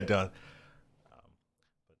done.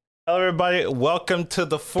 Hello, everybody. Welcome to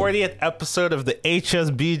the 40th episode of the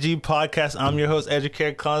HSBG podcast. I'm your host,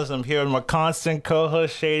 Educator Collins. I'm here with my constant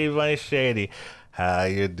co-host, Shady Bunny Shady. How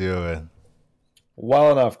you doing?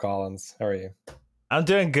 Well enough, Collins. How are you? I'm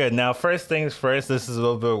doing good. Now, first things first, this is a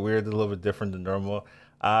little bit weird, a little bit different than normal.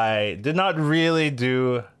 I did not really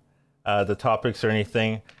do the topics or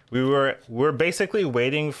anything. We're basically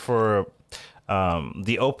waiting for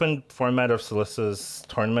the open format of Salissa's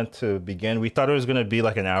tournament to begin. We thought it was going to be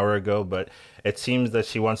like an hour ago, but it seems that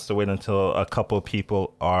she wants to wait until a couple of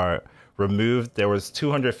people are removed. There was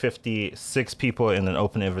 256 people in an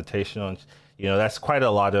open invitational. You know, that's quite a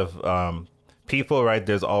lot of people, right?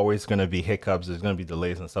 There's always going to be hiccups. There's going to be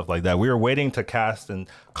delays and stuff like that. We were waiting to cast and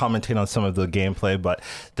commentate on some of the gameplay, but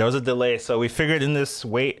there was a delay. So we figured in this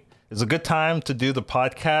wait, it's a good time to do the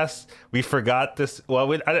podcast. We forgot this.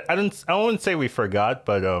 Well, I wouldn't say we forgot,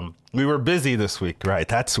 but we were busy this week, right?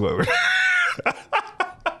 That's what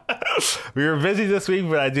we were busy this week,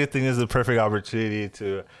 but I do think this is a perfect opportunity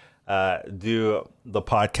to do the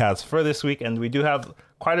podcast for this week. And we do have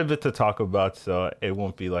quite a bit to talk about, so it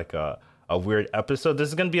won't be like a weird episode. This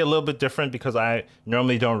is going to be a little bit different because I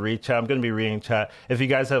normally don't read chat. I'm going to be reading chat. If you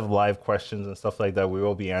guys have live questions and stuff like that, we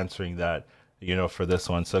will be answering that, you know, for this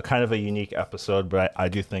one. So kind of a unique episode, but I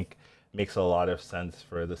do think makes a lot of sense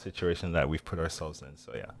for the situation that we've put ourselves in.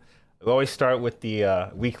 So yeah, we always start with the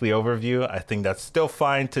weekly overview. I think that's still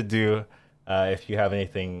fine to do if you have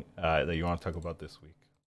anything that you want to talk about this week.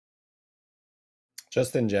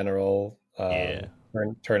 Just in general,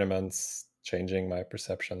 tournaments changing my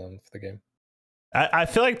perception of the game. I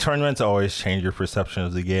feel like tournaments always change your perception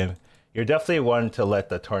of the game. You're definitely one to let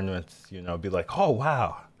the tournaments, you know, be like, oh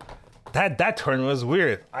wow, that tournament was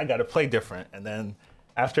weird. I got to play different. And then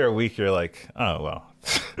after a week, you're like, oh, well,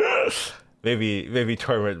 maybe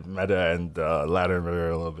tournament meta and ladder meta are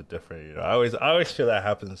a little bit different. You know, I always feel that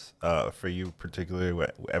happens for you, particularly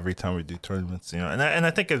every time we do tournaments. You know, and I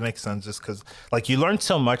think it makes sense just because like you learn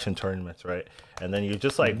so much in tournaments, right? And then you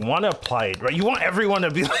just like want to apply it, right? You want everyone to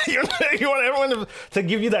be like, you want everyone to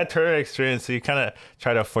give you that tournament experience. So you kind of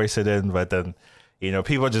try to force it in, but then, you know,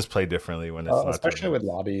 people just play differently when it's not. Especially with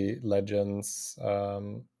Lobby Legends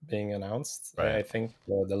being announced, right. I think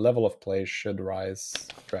the level of play should rise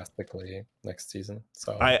drastically next season.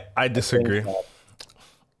 So I disagree.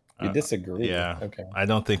 You disagree? Yeah. Okay. I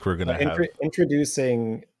don't think we're gonna have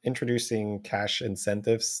introducing cash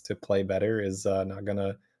incentives to play better is not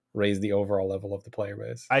gonna raise the overall level of the player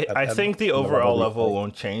base. I think the overall level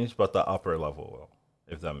won't change, but the upper level will.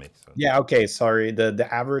 If that makes sense. Yeah, okay, sorry. The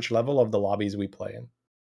average level of the lobbies we play in.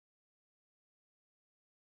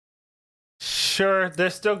 Sure,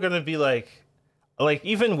 there's still going to be like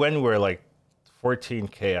even when we're like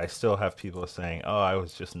 14K, I still have people saying, oh, I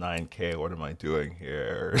was just 9K. What am I doing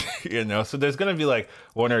here? You know, so there's going to be like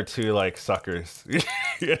one or two like suckers,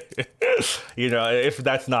 you know, if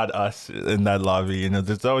that's not us in that lobby, you know,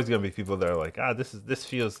 there's always going to be people that are like, this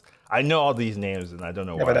feels, I know all these names and I don't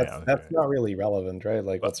know why. But that's not really relevant, right?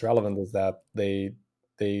 Like what's relevant is that the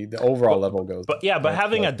overall level goes. But yeah, but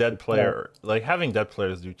having a dead player, like having dead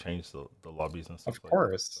players do change the lobbies and stuff. Of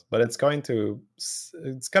course, but it's going to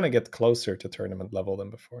get closer to tournament level than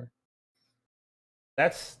before.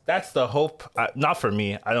 That's the hope. Not for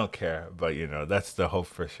me. I don't care, but you know, that's the hope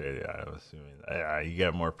for Shady. I'm assuming you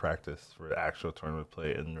get more practice for actual tournament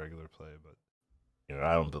play and regular play, but you know,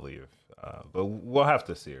 I don't believe. But we'll have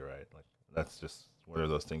to see, right? Like that's just one of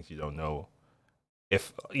those things you don't know.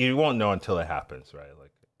 If you won't know until it happens, right?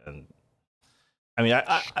 Like, and I mean,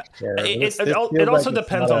 it also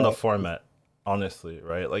depends on the format, honestly,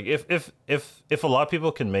 right? Like if a lot of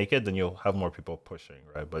people can make it, then you'll have more people pushing,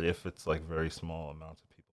 right? But if it's like very small amounts of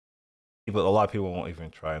people, a lot of people won't even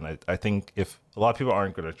try. And I think if a lot of people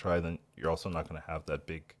aren't going to try, then you're also not going to have that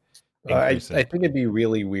big. I think it'd be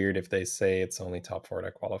really weird if they say it's only top 4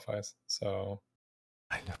 that qualifies. So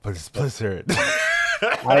I know, but it's Blizzard.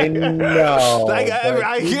 I know. Like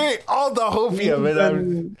I hear all the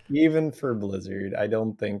hopium, even for Blizzard, I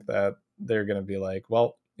don't think that they're gonna be like,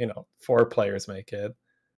 well, you know, 4 players make it.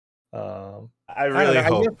 I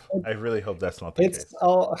really hope that's not the case.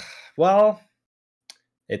 Well,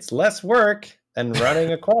 it's less work than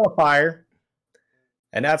running a qualifier,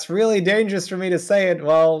 and that's really dangerous for me to say it.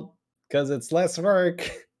 Well, because it's less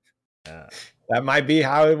work. Yeah. That might be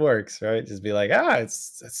how it works, right? Just be like,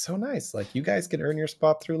 it's so nice. Like you guys can earn your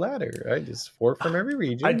spot through ladder, right? Just 4 from every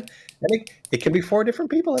region. And it can be 4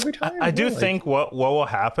 different people every time. I do think what will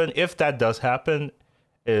happen, if that does happen,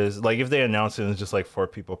 is like if they announce it and it's just like 4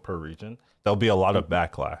 people per region, there'll be a lot of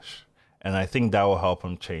backlash. And I think that will help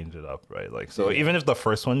them change it up, right? Like, so even if the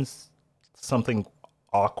first one's something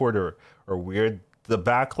awkward or weird. The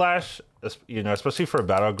backlash, especially for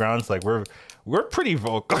Battlegrounds, like we're pretty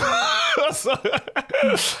vocal. So,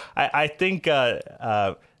 I think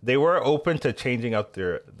they were open to changing up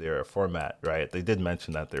their format, right? They did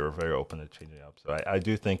mention that they were very open to changing up. So I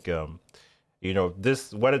do think the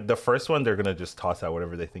first one they're gonna just toss out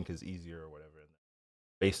whatever they think is easier or whatever,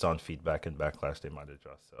 based on feedback and backlash they might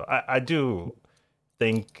adjust. So I do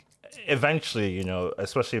think eventually,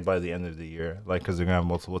 especially by the end of the year, like because they're gonna have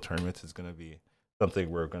multiple tournaments, it's gonna be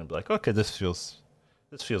something we're gonna be like, okay, this feels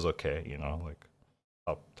okay, like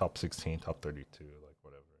top 16, top 32, like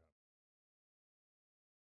whatever.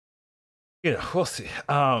 We'll see.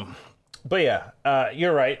 But yeah,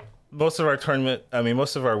 you're right. Most of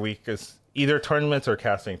our week is either tournaments or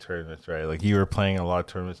casting tournaments, right? Like you were playing a lot of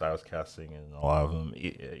tournaments, I was casting in a lot of them,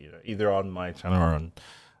 either on my channel or on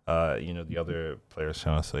the other players'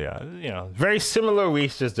 channel. So yeah, very similar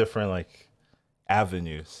weeks, just different like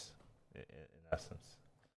avenues in essence.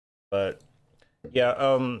 But yeah,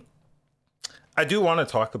 I do want to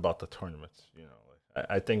talk about the tournaments.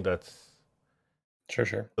 I think that's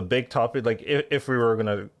sure the big topic. Like if we were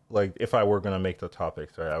gonna if I were gonna make the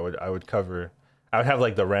topics, right, I would have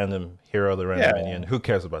like the random hero, the random minion. Who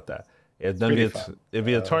cares about that? It'd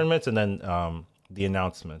be the tournaments and then the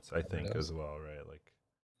announcements, I think, as well, right? Like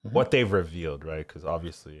what they've revealed, right? Because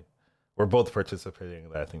obviously we're both participating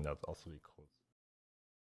in that. I think that'd also be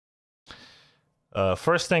cool.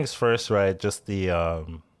 First things first, right? Just the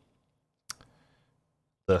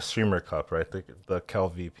Streamer Cup, right? The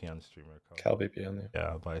CalVPN Streamer Cup. CalVPN,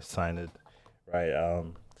 yeah, by Signed, right?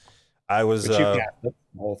 I was Which you passed the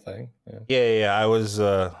whole thing. Yeah. I was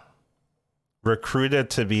recruited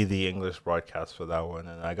to be the English broadcast for that one,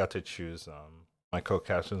 and I got to choose my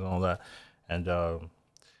co-casters and all that. And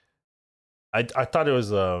I thought it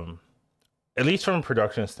was at least from a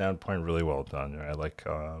production standpoint really well done, right? Like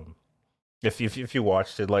if you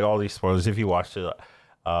watched it, like all these spoilers, if you watched it,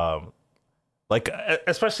 like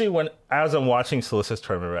especially as I'm watching Solstice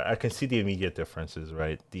Tournament, right, I can see the immediate differences,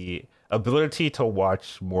 right? The ability to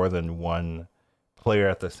watch more than one player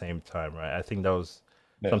at the same time, right? I think that was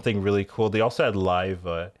something really cool. They also had live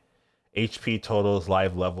HP totals,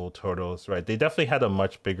 live level totals, right? They definitely had a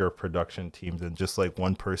much bigger production team than just like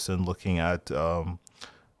one person looking at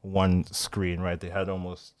one screen, right? They had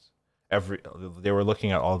almost they were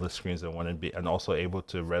looking at all the screens at one and also able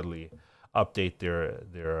to readily update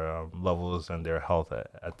their levels and their health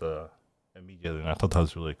at the immediately. And I thought that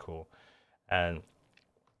was really cool. And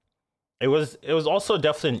it was also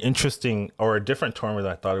definitely an interesting or a different tournament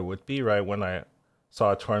than I thought it would be, right? When I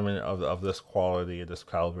saw a tournament of this quality, this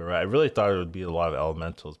caliber, right? I really thought it would be a lot of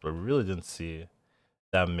elementals, but we really didn't see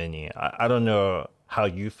that many. I don't know how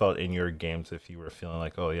you felt in your games, if you were feeling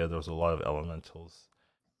like, oh yeah, there was a lot of elementals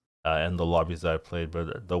in the lobbies that I played,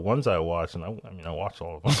 but the ones I watched, and I watched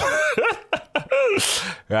all of them.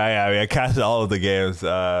 Right, I casted all of the games.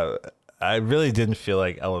 I really didn't feel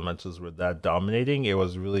like elementals were that dominating. It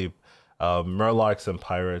was really Murlocs and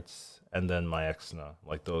Pirates, and then my Exna,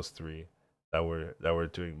 like those three that were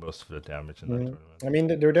doing most of the damage in that tournament. I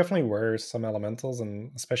mean, there definitely were some elementals,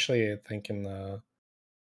 and especially I think in the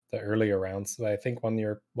earlier rounds. I think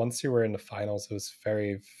once you were in the finals, it was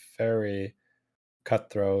very, very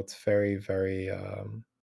cutthroat, very, very,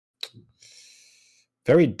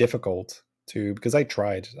 very difficult because I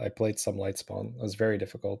played some light spawn. It was very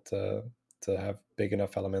difficult to have big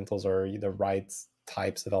enough elementals or the right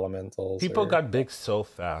types of elementals. People got big so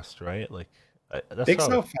fast, right? Like that's big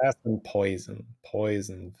so fast, and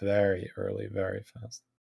poison very early, very fast.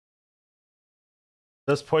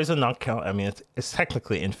 Does poison not count? I mean, it's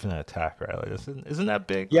technically infinite attack, right? Like, isn't that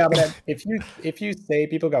big? Yeah, but if you say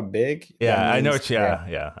people got big, yeah, I know.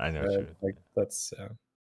 Yeah, I know. Like that's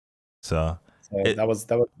So that was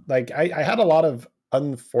like I had a lot of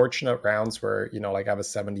unfortunate rounds where like I have a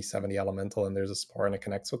 70/70 elemental and there's a spore and it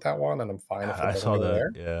connects with that one and I'm fine if it I saw that.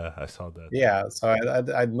 There. Yeah, I saw that. Yeah, so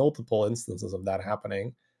I had multiple instances of that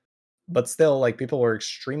happening, but still, like people were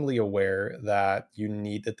extremely aware that you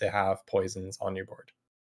needed to have poisons on your board.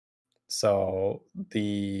 So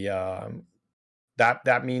the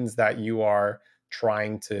that means that you are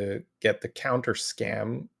trying to get the counter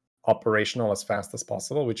scam operational as fast as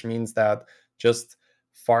possible, which means that just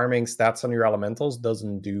farming stats on your elementals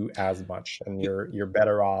doesn't do as much, and you're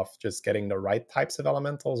better off just getting the right types of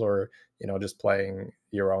elementals, or just playing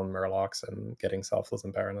your own Murlocs and getting Selfless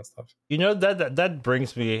and Baron and stuff. That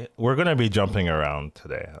brings me, we're gonna be jumping around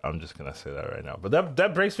today, I'm just gonna say that right now, but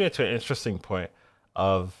that brings me to an interesting point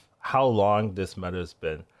of how long this meta has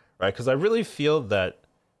been, right? Because I really feel that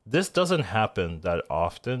this doesn't happen that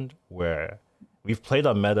often, where we've played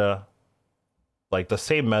a meta like the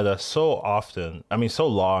same meta so often. I mean, so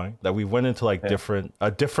long that we went into like Yeah,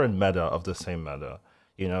 a different meta of the same meta.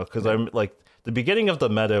 You know, because yeah, I'm like the beginning of the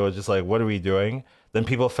meta was just like, what are we doing? Then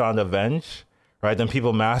people found Avenge, right? Then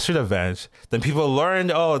people mastered Avenge. Then people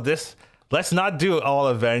learned, oh, this let's not do all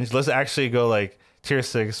Avenge. Let's actually go like tier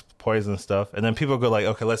 6 poison stuff. And then people go like,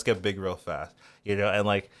 okay, let's get big real fast. You know, and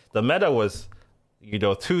like the meta was, you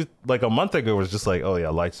know, like a month ago was just like, oh yeah,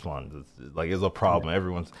 light spawn like is a yeah. problem.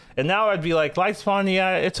 Everyone's and now I'd be like, light spawn,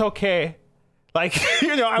 yeah, it's okay. Like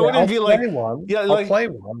you know, I Yeah, wouldn't I'll be play like, one. yeah, I'll like play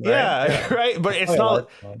one, right? Yeah, yeah, right. But I'll play a light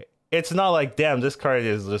one. it's not like damn, this card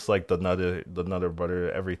is just like the nutter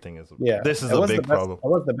butter. Everything is Yeah, this is it a was the big best. problem. It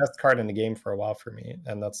was the best card in the game for a while for me,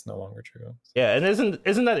 and that's no longer true. Yeah, and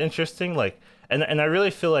isn't that interesting? Like, and I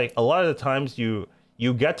really feel like a lot of the times you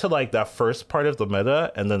get to like that first part of the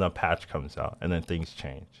meta, and then a patch comes out, and then things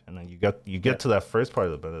change, and then you Yeah, get to that first part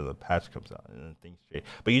of the meta, the patch comes out, and then things change.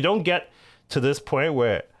 But you don't get to this point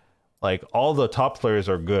where like all the top players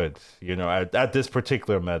are good, you know, at this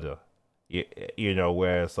particular meta, you know,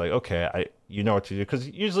 where it's like okay, I you know what to do because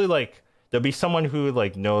usually like there'll be someone who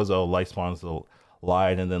like knows oh light spawns the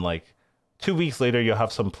line, and then like 2 weeks later you'll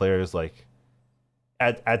have some players like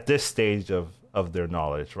at this stage of their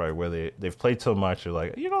knowledge, right, where they've played so much, you're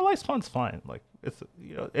like, you know, light spawn's fine. Like it's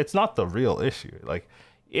you know, it's not the real issue. Like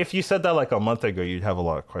if you said that like a month ago, you'd have a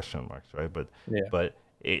lot of question marks, right? yeah. But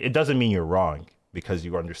it doesn't mean you're wrong because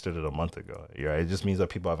you understood it a month ago. Yeah, it just means that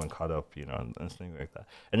people haven't caught up, you know, and things like that.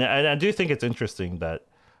 And I do think it's interesting that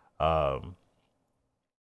um,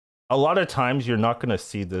 a lot of times you're not gonna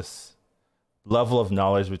see this level of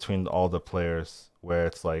knowledge between all the players where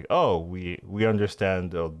it's like oh we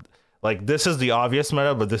understand like this is the obvious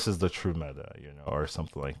meta but this is the true meta, you know, or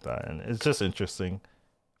something like that. And it's just interesting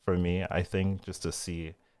for me, I think, just to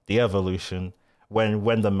see the evolution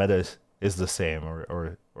when the meta is the same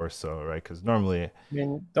or so, right? Because normally I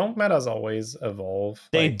mean, don't metas always evolve?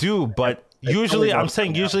 they Like, do, but it's only usually I'm not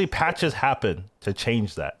saying coming out. usually patches happen to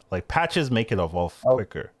change that. Like patches make it evolve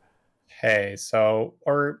quicker. Okay, so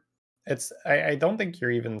or it's I don't think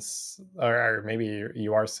you're even or maybe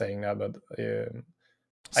you are saying that, but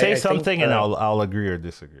Say I think something and I'll agree or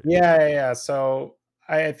disagree. yeah. So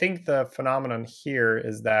I think the phenomenon here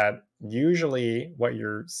is that usually what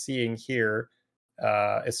you're seeing here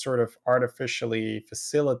is sort of artificially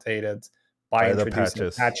facilitated by By the introducing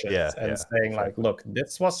patches, patches and saying like, exactly. look,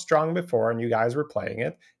 this was strong before and you guys were playing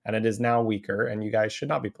it, and it is now weaker and you guys should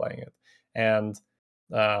not be playing it. And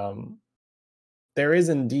um, there is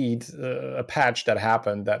indeed a patch that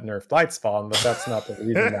happened that nerfed Lightspawn, but that's not the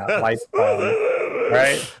reason that Yes. Lightspawn,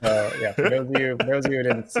 right? So yeah, for those of you who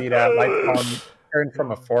didn't see that, Lightspawn turned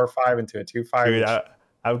from a 4/5 into a 2/5, Dude, which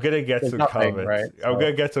I'm gonna get is some nothing, right? comments. I'm So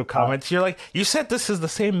gonna get some comments. You're like, you said this is the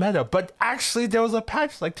same meta, but actually there was a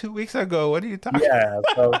patch like 2 weeks ago. What are you talking? yeah,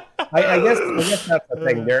 so I guess that's the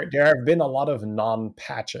thing. There have been a lot of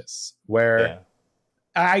non-patches where Yeah,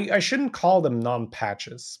 I shouldn't call them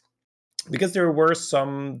non-patches because there were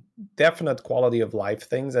some definite quality of life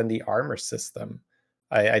things, and the armor system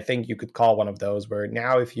I think you could call one of those where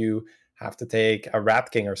now if you have to take a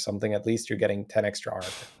Rat King or something, at least you're getting 10 extra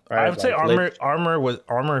armor, I right? would say Like lit. armor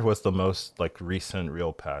was the most like recent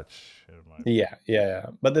real patch in my opinion. Yeah.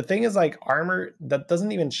 But the thing is, like, armor that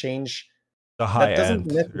doesn't even change. The high That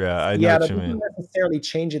doesn't end. Yeah, I know yeah, what that you doesn't mean. necessarily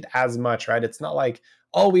change it as much, right? It's not like,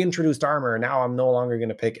 oh, we introduced armor, now I'm no longer going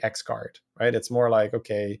to pick X card, right? It's more like,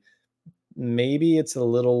 okay, maybe it's a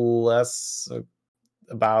little less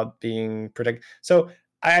about being protected. So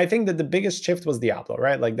I think that the biggest shift was Diablo,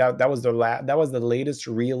 right? Like that was that was the latest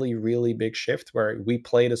really big shift where we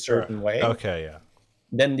played a Sure. certain way. Okay, yeah.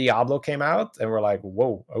 Then Diablo came out, and we're like,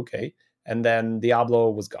 whoa, okay. And then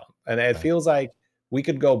Diablo was gone, and it Yeah. feels like we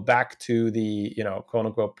could go back to the quote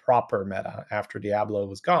unquote proper meta after Diablo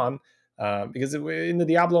was gone. Because in the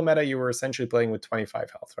Diablo meta, you were essentially playing with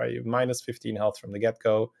 25 health, right? You have minus 15 health from the get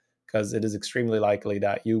go, because it is extremely likely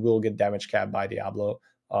that you will get damage capped by Diablo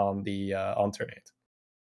on the on turn 8.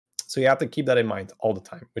 So you have to keep that in mind all the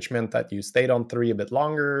time, which meant that you stayed on 3 a bit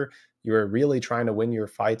longer. You were really trying to win your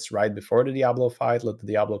fights right before the Diablo fight, let the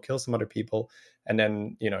Diablo kill some other people, and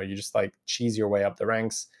then you just like cheese your way up the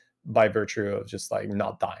ranks by virtue of just like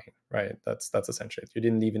not dying, right? That's essentially it. You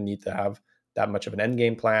didn't even need to have that much of an end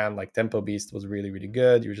game plan. Like Tempo Beast was really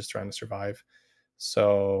good. You were just trying to survive.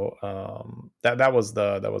 So that was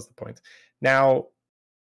the point. Now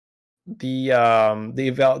the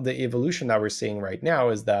evolution that we're seeing right now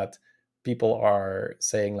is that people are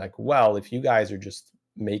saying like, well, if you guys are just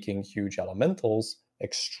making huge elementals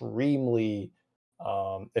extremely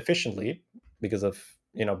efficiently because of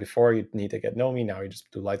before you need to get Nomi, now you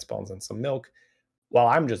just do light spawns and some milk, well,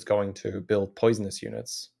 I'm just going to build poisonous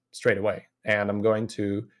units straight away, and I'm going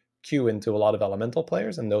to queue into a lot of elemental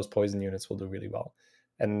players, and those poison units will do really well.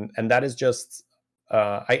 And that is just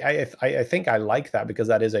I think I like that, because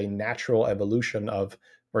that is a natural evolution of,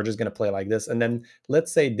 we're just going to play like this. And then let's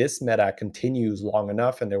say this meta continues long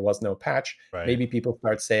enough and there was no patch. Right. Maybe people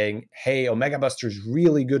start saying, hey, Omega Buster's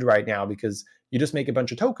really good right now because you just make a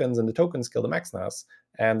bunch of tokens and the tokens kill the Maxnas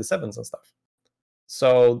and the Sevens and stuff.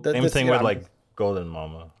 So same thing with like Golden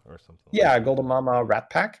Mama or something. Yeah, Golden Mama, Rat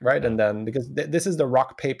Pack, right? Yeah. And then because this is the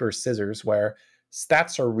rock, paper, scissors, where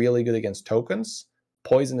stats are really good against tokens,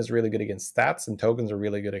 poison is really good against stats, and tokens are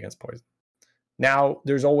really good against poison. Now,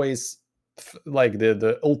 there's always like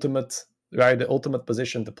the ultimate, right? The ultimate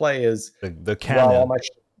position to play is the cannon.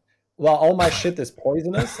 Well, all my shit is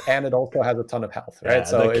poisonous, and it also has a ton of health, right? Yeah,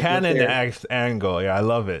 so the cannon angle, yeah, I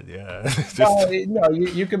love it. Yeah. Well,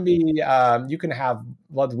 you can be, you can have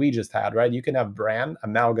what we just had, right? You can have Bran, a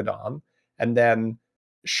Malgadon, and then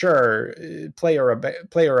sure, play or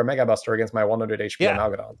a Mega Buster against my 100 HP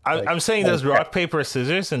Malgadon. Like, I'm saying there's rock, paper,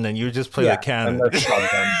 scissors, and then you just play the cannon. And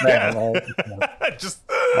just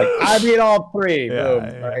like, I beat all three, boom,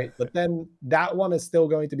 right? But then that one is still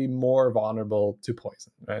going to be more vulnerable to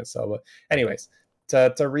poison, right? So, anyways,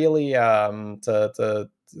 to really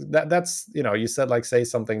that's you said like say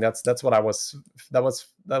something. That's what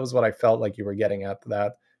what I felt like you were getting at,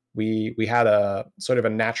 that we had a sort of a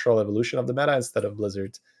natural evolution of the meta instead of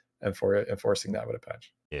Blizzard enforcing that with a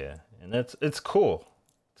patch. Yeah, and it's cool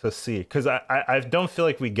to see, because I don't feel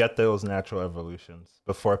like we get those natural evolutions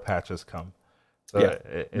before patches come. So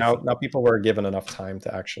yeah, now people were given enough time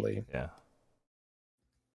to actually. Yeah.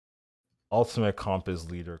 Ultimate comp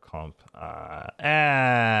is leader comp. Right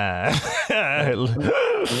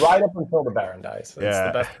up until the Baron dies. It's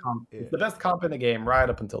the best comp. It's the best comp in the game right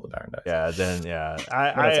up until the Baron dies. Yeah,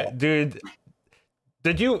 then dude,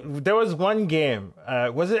 there was one game.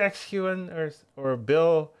 Was it XQN or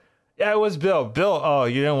Bill? Yeah, it was Bill. Bill, oh,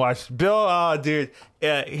 you didn't watch Bill? Oh, dude.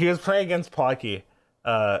 Yeah, he was playing against Pocky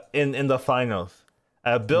in the finals.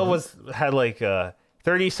 Bill had like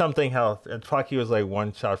 30 something health, and Pocky was like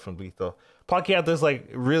one shot from lethal. Pocky had this like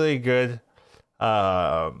really good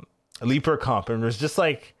leaper comp, and was just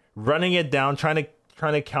like running it down, trying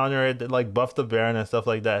to counter it, like buff the Baron and stuff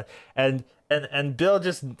like that. And Bill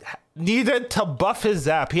just needed to buff his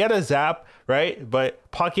zap. He had a zap, right? But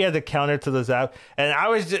Pocky had to counter to the zap, and I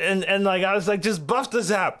was like, just buff the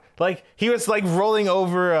zap. Like he was like rolling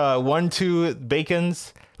over 1-2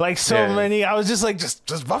 bacons. Like so many, I was just like,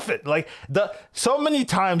 just buff it. Like so many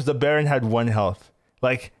times the Baron had 1 health.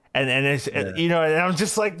 Like and it's and I'm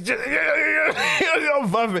just like,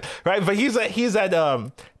 buff it, right? But he's at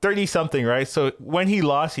 30 something, right? So when he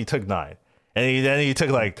lost, he took 9. And then he took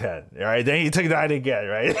like 10, right? Then he took 9 again,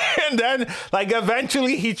 right? And then like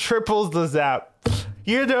eventually he triples the zap.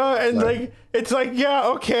 And like it's like, yeah,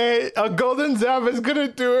 okay, a golden zap is gonna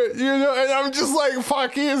do it, and I'm just like,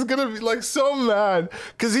 Pocky is gonna be like so mad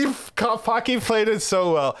because Pocky played it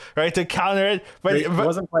so well, right, to counter it, but he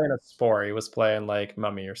wasn't playing a Spore, he was playing like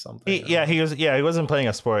Mummy or something. He wasn't playing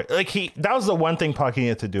a Spore. Like that was the one thing Pocky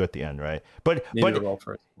needed to do at the end, right? But he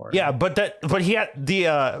had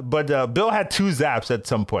Bill had 2 zaps at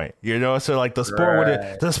some point, so like the Spore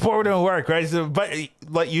wouldn't work, right? So, but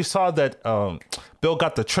like you saw that Bill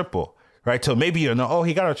got the triple, right? So maybe he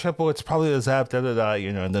got a triple, it's probably a zap,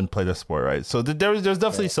 and then play the Spore, right? So there's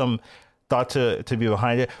definitely some thought to be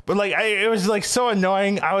behind it, but like it was like so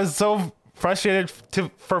annoying. I was so frustrated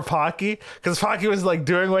for Pocky because Pocky was like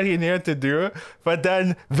doing what he needed to do, but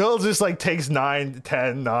then Bill just like takes 9,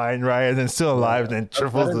 10, 9, right, and then still alive, and then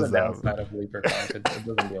triples the zap.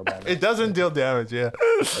 It doesn't deal damage, yeah.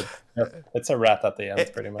 It's a rat at the end,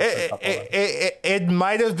 pretty much. It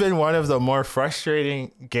might have been one of the more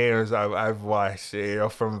frustrating games I've watched,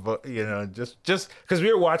 from just because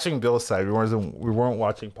we were watching Bill's side, we weren't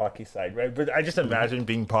watching Pocky's side, right? But I just imagine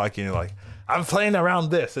being Pocky and like, I'm playing around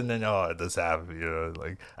this, and then the zap,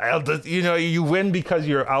 you win because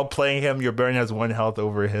you're outplaying him. Your Baron has 1 health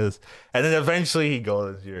over his, and then eventually he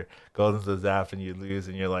goes into the zap, and you lose,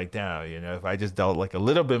 and you're like, damn, if I just dealt like a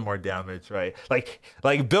little bit more damage, right? Like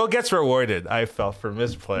Bill gets rewarded, I felt, for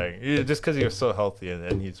misplaying, just because he was so healthy,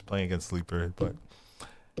 and he's playing against Sleeper. But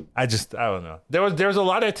I don't know. There was a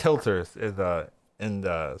lot of tilters in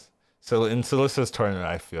Silisa's tournament.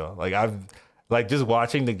 I feel like I've like just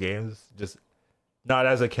watching the games, just not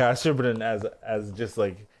as a caster, but as just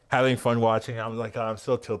like having fun watching. I'm like, I'm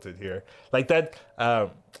so tilted here. Like that.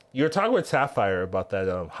 You were talking with Sapphire about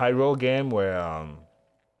that high roll game where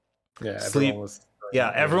everyone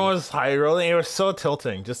was high rolling. It was so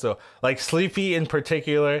tilting. Just so like Sleepy in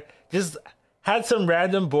particular. Just had some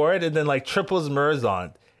random board and then like triples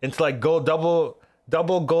Murzon into like gold double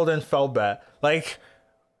golden Felbat. Like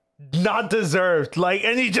not deserved. Like,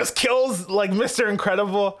 and he just kills like Mr.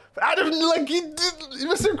 Incredible. Adam, like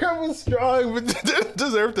Mr. Incredible was strong, but didn't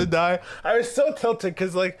deserve to die. I was so tilted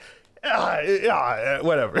because like,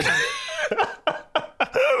 whatever.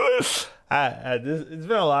 It's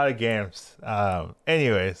been a lot of games.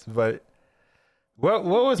 Anyways, but what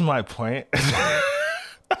was my point?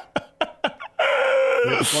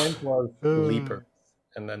 Your point was Leapers,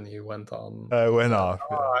 and then you went on. I went off.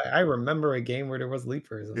 I remember a game where there was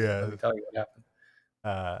Leapers. And Yeah. let me tell you what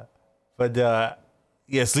happened. But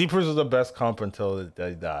yeah, Sleepers was the best comp until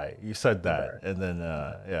they die. You said that, and then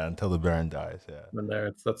until the Baron dies. Yeah. And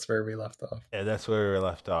that's where we left off. Yeah, that's where we were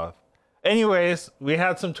left off. Anyways, we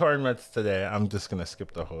had some tournaments today. I'm just gonna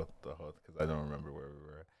skip the whole because I don't remember where we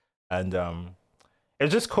were. And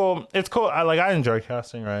it's just cool. It's cool. I enjoy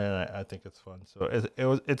casting, right? And I think it's fun. So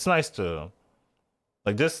it's nice to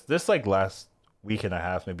like this like last week and a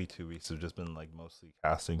half, maybe 2 weeks have just been like mostly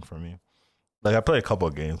casting for me. Like I play a couple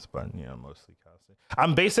of games, but mostly casting.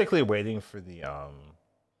 I'm basically waiting for the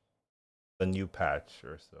new patch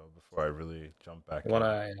or so before I really jump back. You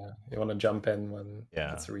wanna jump in when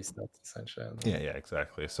it's reset, essentially. Yeah,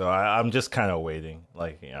 exactly. So I'm just kind of waiting.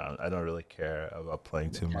 Like I don't really care about playing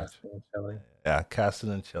too much. Yeah,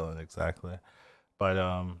 casting and chilling, exactly. But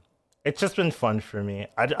it's just been fun for me.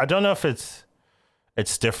 I don't know if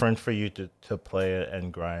it's different for you to play it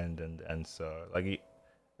and grind and so like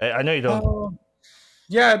I know you don't.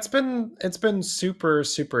 Yeah, it's been super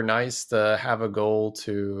super nice to have a goal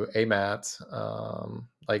to aim at.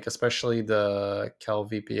 Like especially the Kel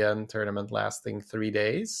VPN tournament lasting 3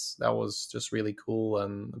 days. That was just really cool,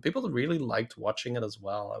 and people really liked watching it as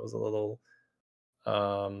well. I was a little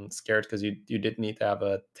scared because you did need to have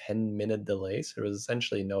a 10-minute delay, so there was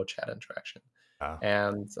essentially no chat interaction.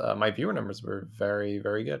 And my viewer numbers were very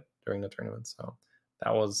very good during the tournament, so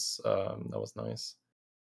that was nice.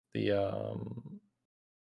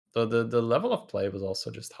 The level of play was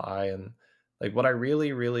also just high, and like what I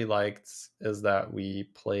really really liked is that we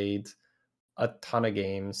played a ton of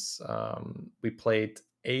games. We played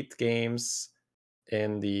 8 games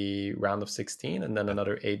in the round of 16 and then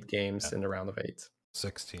another 8 games in the round of 8.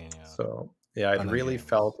 16, yeah. So yeah, it really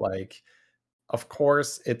felt like, of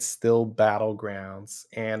course it's still Battlegrounds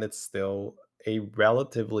and it's still a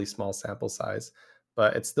relatively small sample size,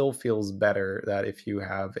 but it still feels better that if you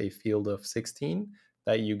have a field of 16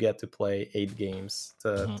 that you get to play 8 games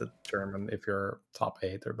to determine if you're top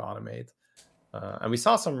 8 or bottom 8. And we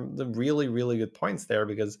saw some really really good points there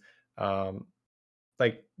because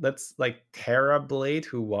that's like Terrablade,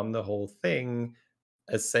 who won the whole thing,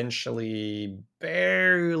 essentially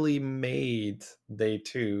barely made day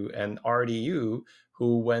 2, and RDU,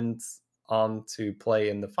 who went on to play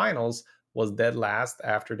in the finals, was dead last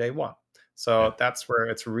after day 1. So that's where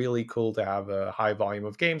it's really cool to have a high volume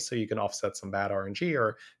of games so you can offset some bad RNG,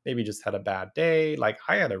 or maybe just had a bad day. Like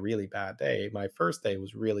I had a really bad day. My first day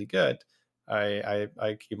was really good. I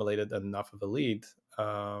accumulated enough of a lead,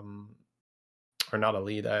 or not a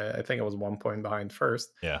lead. I think I was 1 point behind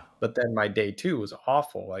first. Yeah. But then my day 2 was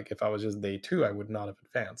awful. Like if I was just day 2, I would not have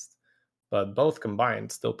advanced. But both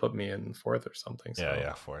combined still put me in 4th or something. So,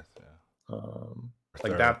 yeah, 4th. Yeah.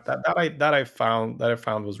 Like that I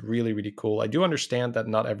found was really really cool. I do understand that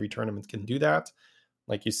not every tournament can do that.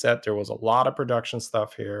 Like you said, there was a lot of production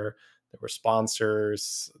stuff here. There were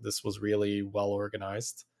sponsors. This was really well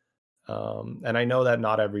organized. And I know that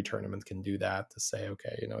not every tournament can do that, to say,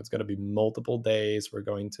 okay, it's going to be multiple days. We're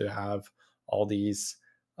going to have all these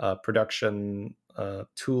production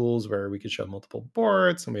tools where we could show multiple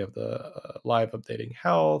boards, and we have the live updating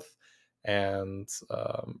health. And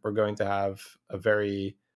we're going to have a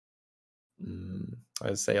very,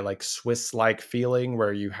 I'd say, like Swiss-like feeling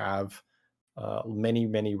where you have many,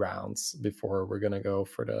 many rounds before we're going to go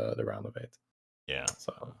for the round of 8. Yeah.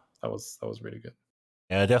 So that was really good.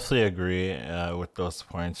 Yeah, I definitely agree with those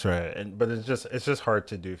points, right? But it's just hard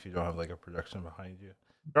to do if you don't have like a production behind you.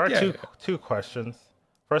 There are two questions.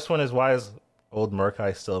 First one is, why is old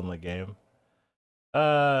Murkai still in the game?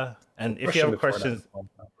 And if you have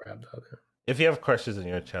questions, in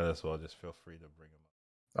your chat as well, just feel free to bring them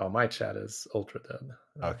up. Oh, my chat is ultra dead.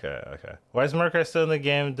 Okay. Why is Murkai still in the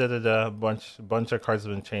game? Bunch of cards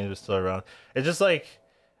have been changed, but still around. It's just like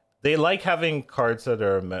they like having cards that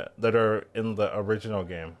are in the original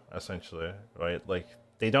game, essentially, right? Like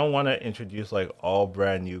they don't want to introduce like all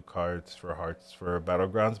brand new cards for Hearts for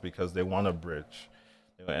Battlegrounds because they want a bridge,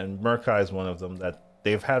 and Murkai is one of them that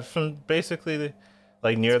they've had from basically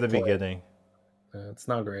like near the beginning. It's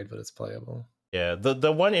not great, but it's playable. Yeah,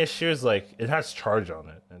 the one issue is like it has charge on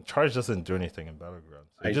it, and charge doesn't do anything in Battlegrounds.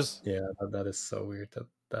 It just that is so weird.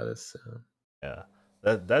 That is yeah.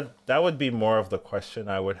 That would be more of the question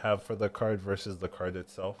I would have for the card versus the card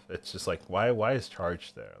itself. It's just like why is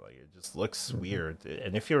charge there? Like it just looks weird.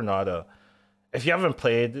 And if you're not if you haven't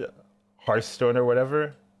played Hearthstone or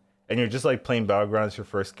whatever, and you're just like playing Battlegrounds your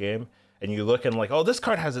first game, and you look and like, oh, this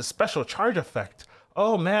card has a special charge effect.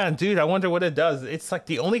 Oh man, dude, I wonder what it does. It's like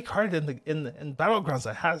the only card in Battlegrounds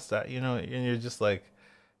that has that, and you're just like,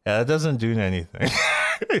 yeah, that doesn't do anything.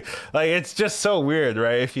 Like it's just so weird,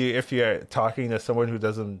 right? If you're talking to someone who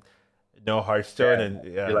doesn't know Hearthstone, and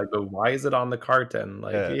you're like, but why is it on the card then?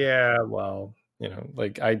 Like, well,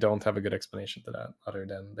 like I don't have a good explanation to that other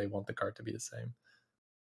than they want the card to be the same.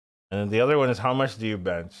 And the other one is how much do you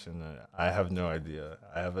bench? And I have no idea.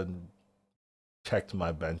 I haven't checked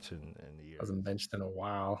my bench in years. Hasn't benched in a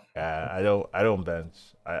while. Yeah, I don't bench.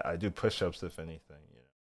 I do push-ups if anything.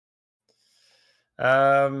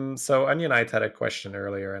 So Onion-Knight had a question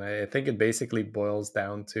earlier, and I think it basically boils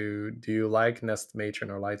down to: do you like Nest Matron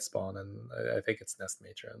or Lightspawn? And I think it's Nest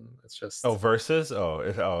Matron. It's just versus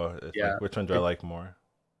it's yeah. Like, which one do I like more?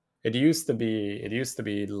 It used to be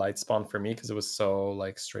Lightspawn for me because it was so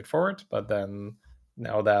like straightforward, but then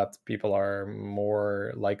now that people are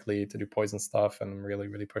more likely to do poison stuff and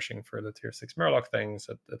really pushing for the tier 6 Murloc things,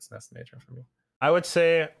 it's Nest Matron for me. I would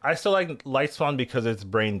say I still like Lightspawn because it's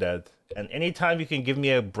brain dead, and anytime you can give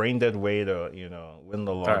me a brain dead way to win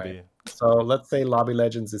the lobby. Right. So let's say Lobby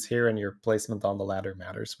Legends is here and your placement on the ladder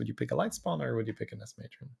matters. Would you pick a Lightspawn or would you pick a Nest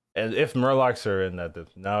Matron? And if Murlocs are in that,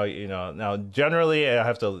 now generally I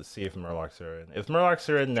have to see if Murlocs are in. If Murlocs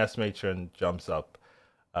are in, Nest Matron jumps up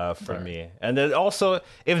for me. And then also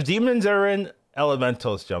if Demons are in,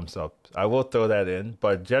 Elementals jumps up. I will throw that in,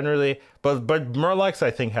 but generally, but Murlocs I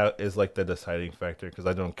think is like the deciding factor because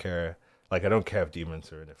I don't care. Like I don't care if Demons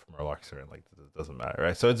are in, if Murlocs are in. Like it doesn't matter,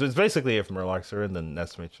 right? So it's basically if Murlocs are in, then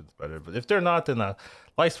Nest Matron's better. But if they're not, then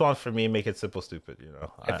Lightspawn for me, make it simple, stupid.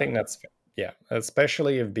 I think that's fair. Yeah,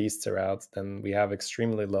 especially if Beasts are out, then we have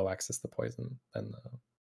extremely low access to poison. And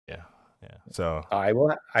yeah. So I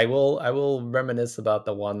will reminisce about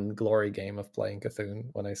the one glory game of playing Cthulhu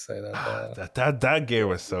when I say that. that game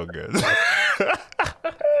was so good.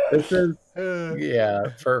 This is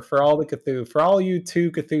for all the Cthulhu, for all you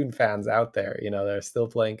 2 Cthulhu fans out there, they're still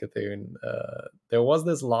playing Cthulhu. There was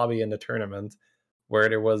this lobby in the tournament where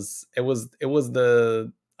it was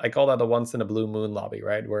the, I call that the once in a blue moon lobby,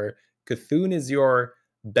 right? Where Cthulhu is your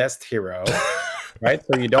best hero, right?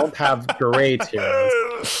 So you don't have great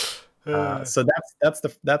heroes. So that's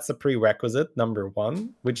the prerequisite number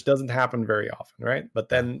 1, which doesn't happen very often, right? But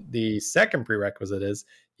then the second prerequisite is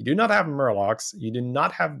you do not have Murlocs, you do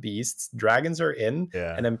not have Beasts, Dragons are in,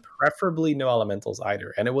 and then preferably no Elementals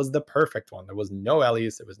either. And it was the perfect one. There was no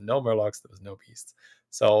Ellies, there was no Murlocs, there was no Beasts.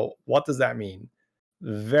 So what does that mean?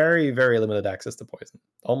 Very, very limited access to poison.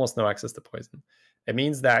 Almost no access to poison. It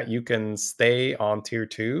means that you can stay on tier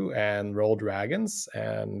 2 and roll dragons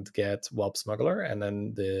and get Whelp Smuggler, and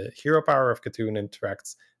then the hero power of Cthulhu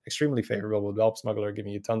interacts extremely favorable with Whelp Smuggler,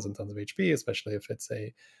 giving you tons and tons of HP, especially if it's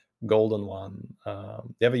a golden one.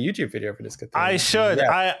 You have a YouTube video for this Cthulhu. I should.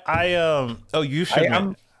 Yeah. You should.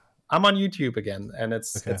 I'm on YouTube again, and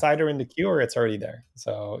it's either in the queue or it's already there.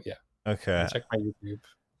 So yeah. Okay. Check my YouTube.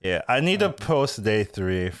 Yeah, I need to post day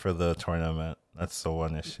 3 for the tournament. That's the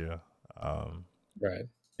one issue. Right.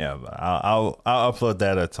 Yeah, but I'll upload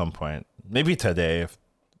that at some point. Maybe today if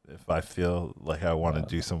I feel like I want to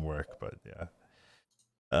do some work. But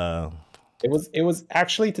yeah. It was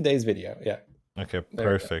actually today's video. Yeah. Okay.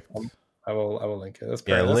 Perfect. I will link it. That's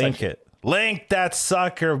link it. Link that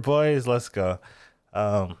sucker, boys. Let's go.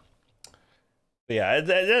 Yeah,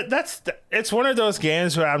 it's one of those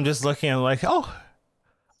games where I'm just looking and like,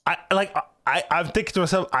 I'm thinking to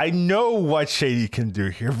myself, I know what Shady can do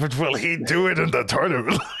here, but will he do it in the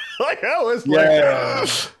tournament? Like I was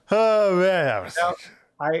oh man,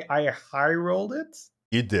 I high rolled it.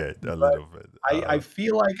 You did a little bit. I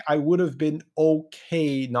feel like I would have been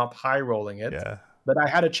okay not high rolling it. Yeah. But I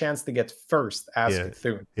had a chance to get first as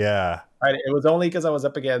Cthulhu. Yeah. Right. It was only because I was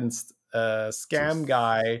up against a scam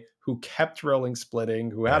guy who kept rolling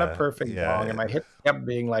splitting, who had a perfect bong, and my hit kept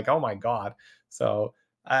being like, oh my god. So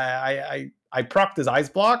I procced his ice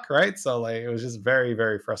block, right? So like it was just very,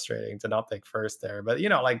 very frustrating to not take first there. But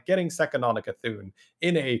like getting second on a Cthulhu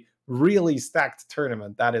in a really stacked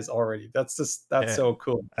tournament, that's so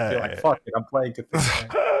cool. You're like, fuck it, I'm playing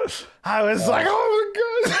Cthulhu. I was like, oh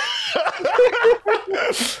my god.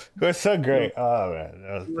 was so great. Oh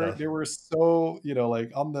man, They were so,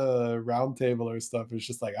 like on the round table or stuff, it's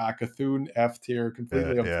just like Cthulhu F tier,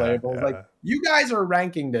 completely unplayable. It's like, you guys are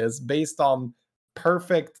ranking this based on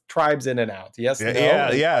perfect tribes in and out. Yes, no?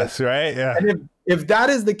 Yes, right? Yeah. And if that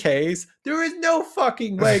is the case, there is no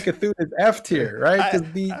fucking way Cthulhu is F tier, right?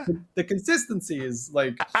 Because the consistency is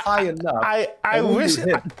like high enough. I wish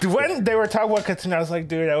when they were talking about Cthulhu, I was like,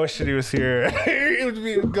 dude, I wish that he was here. He would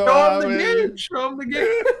be show him the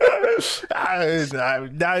game.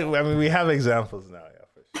 I mean, we have examples now.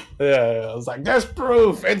 Yeah, I was like, there's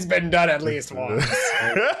proof. It's been done at least once.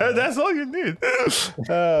 That's all you need.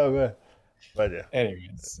 Oh man. But yeah.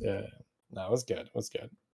 Anyways, no, it was good. It was good.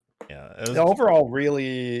 Yeah. Overall,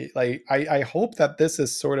 really, like, I hope that this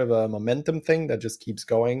is sort of a momentum thing that just keeps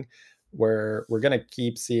going, where we're gonna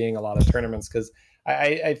keep seeing a lot of tournaments, because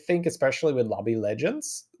I think especially with Lobby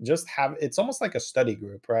Legends, it's almost like a study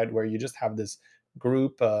group, right? Where you just have this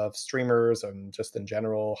group of streamers and just in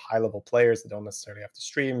general high level players that don't necessarily have to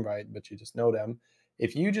stream, right? But you just know them.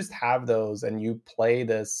 If you just have those and you play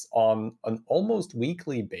this on an almost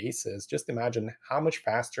weekly basis, just imagine how much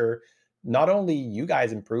faster not only you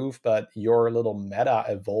guys improve, but your little meta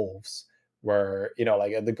evolves. Where,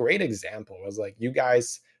 like the great example was like you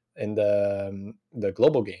guys in the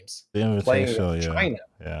global games playing with China,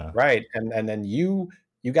 right? And then you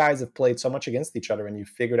guys have played so much against each other, and you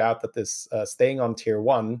figured out that this staying on tier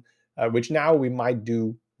 1, which now we might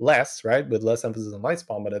do less, right, with less emphasis on light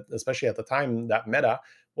spawn, but especially at the time, that meta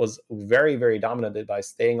was very, very dominated by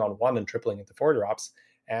staying on 1 and tripling into 4 drops,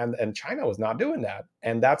 and China was not doing that.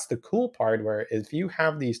 And that's the cool part, where if you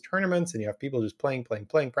have these tournaments and you have people just playing,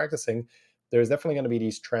 practicing, there's definitely going to be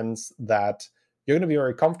these trends that you're going to be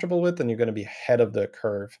very comfortable with, and you're going to be ahead of the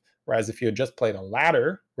curve. Whereas if you had just played a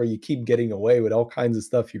ladder where you keep getting away with all kinds of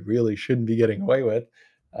stuff you really shouldn't be getting away with,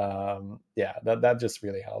 that just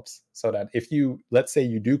really helps. So that if let's say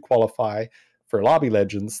you do qualify for Lobby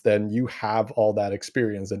Legends, then you have all that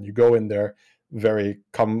experience and you go in there very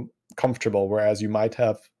comfortable. Whereas you might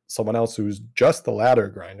have someone else who's just a ladder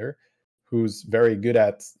grinder, who's very good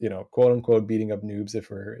at, quote unquote, beating up noobs, if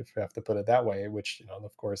we have to put it that way, which,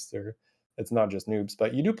 of course it's not just noobs,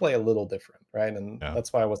 but you do play a little different, right? And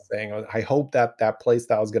that's why I was saying, I hope that play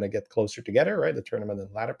style is going to get closer together, right? The tournament and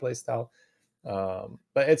ladder play style.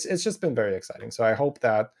 But it's just been very exciting. So I hope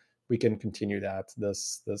that we can continue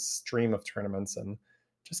this stream of tournaments and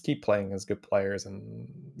just keep playing as good players. And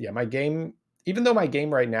my game, even though my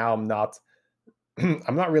game right now, I'm not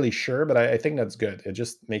really sure, but I think that's good. It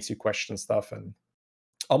just makes you question stuff, and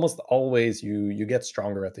almost always you get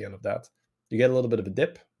stronger at the end of that. You get a little bit of a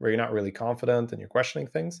dip where you're not really confident and you're questioning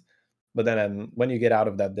things, but then when you get out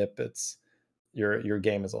of that dip, it's your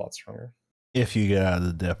game is a lot stronger. If you get out of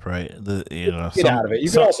the dip, right? Get out of it.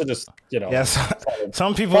 You can also just, Yes,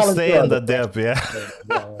 some people stay in the dip.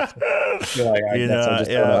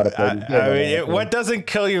 What doesn't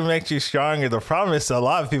kill you makes you stronger. The problem is a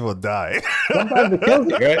lot of people die. Sometimes it kills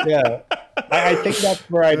you, right? Yeah. I think that's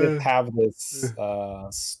where I just have this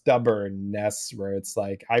stubbornness, where it's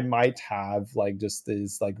like I might have like just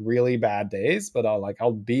these like really bad days, but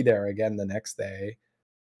I'll be there again the next day.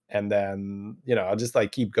 And then, I'll just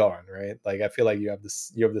like keep going, right? Like I feel like you have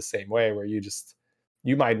the same way, where you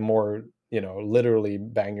might more, literally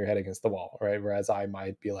bang your head against the wall, right? Whereas I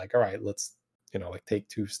might be like, all right, let's, like take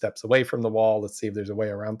 2 steps away from the wall. Let's see if there's a way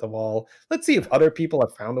around the wall. Let's see if other people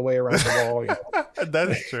have found a way around the wall.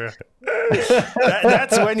 That's true.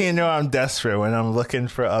 That's when I'm desperate, when I'm looking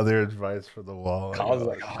for other advice for the wall. I was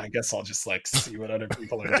like, I guess I'll just like see what other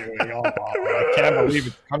people are doing. I can't believe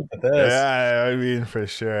it's come to this. Yeah, I mean, for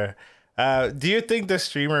sure. Do you think the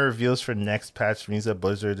streamer reveals for next patch means that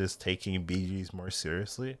Blizzard is taking BGs more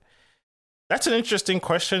seriously? That's an interesting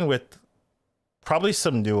question with probably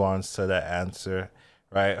some nuance to that answer,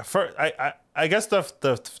 right? I guess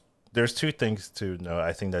there's 2 things to know.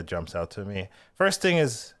 I think that jumps out to me. First thing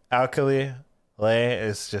is Alkali Lei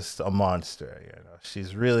is just a monster.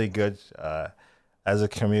 She's really good as a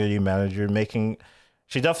community manager.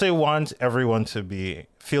 She definitely wants everyone to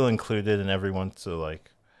feel included, and everyone to like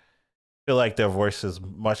feel like their voice is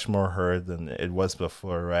much more heard than it was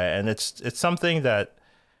before, right? And it's something that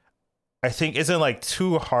I think isn't like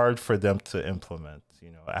too hard for them to implement.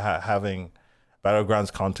 Having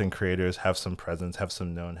Battlegrounds content creators have some presence, have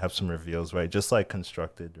some known, have some reveals, right? Just like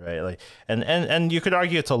Constructed, right? Like, and you could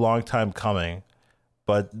argue it's a long time coming,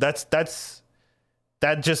 but that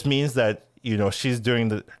just means that she's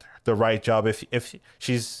doing the right job. If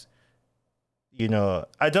she's,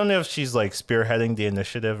 I don't know if she's like spearheading the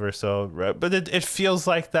initiative or so, right? But it feels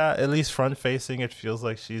like that, at least front facing. It feels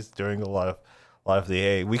like she's doing a lot of the,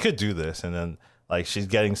 hey, we could do this, and then like she's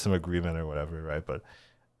getting some agreement or whatever, right? But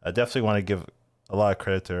I definitely want to give a lot of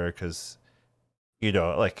credit to her because,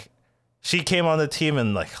 like she came on the team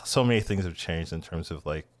and like so many things have changed in terms of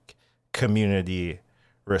like community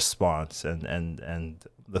response and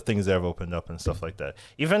the things that have opened up and stuff like that.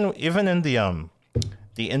 Even in the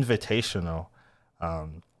invitational,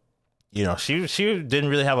 she didn't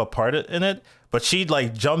really have a part in it, but she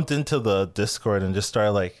like jumped into the Discord and just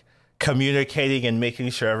started like communicating and making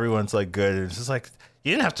sure everyone's like good. And it's just like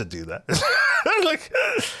you didn't have to do that. Like,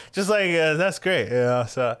 just like that's great,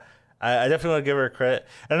 So I definitely want to give her credit.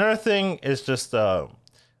 Another thing is just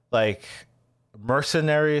like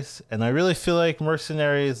Mercenaries, and I really feel like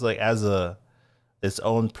Mercenaries, like as its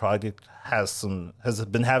own project, has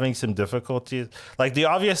been having some difficulties. Like the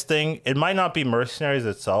obvious thing, it might not be Mercenaries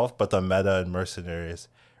itself, but the meta in Mercenaries,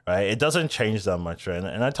 right? It doesn't change that much, right?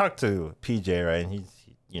 And I talked to PJ, right, and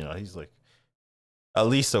he's like at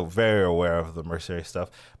least so very aware of the mercenary stuff.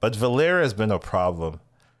 But Valeera has been a problem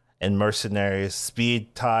in Mercenaries,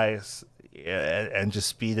 speed ties and just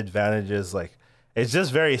speed advantages. Like it's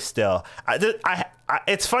just very still.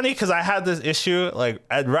 It's funny because I had this issue like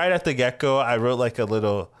right at the get go. I wrote like a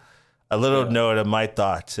little note of my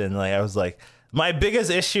thoughts, and like I was like, my biggest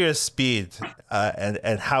issue is speed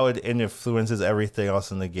and how it influences everything else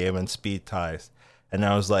in the game and speed ties. And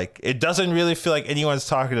I was like, it doesn't really feel like anyone's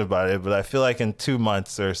talking about it, but I feel like in 2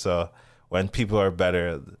 months or so, when people are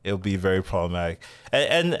better, it'll be very problematic.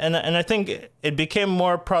 And I think it became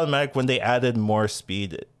more problematic when they added more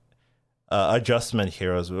speed adjustment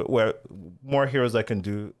heroes, where more heroes that can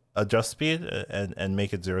do adjust speed and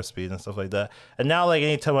make it 0 speed and stuff like that. And now, like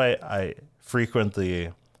anytime I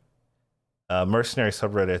frequently mercenary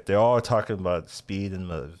subreddit, they're all talking about speed and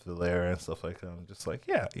Valeera and stuff like that. I'm just like,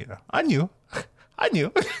 yeah, I knew. I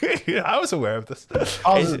knew. I was aware of this.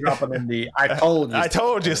 I was dropping in the I told you. I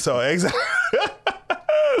told you so. Exactly.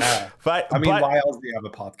 But why else do you have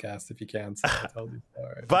a podcast if you can't say I told you so?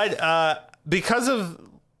 Right? But because of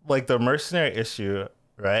like the mercenary issue,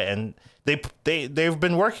 right? And they've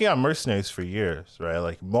been working on mercenaries for years, right?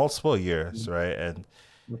 Like multiple years, right? And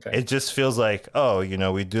it just feels like,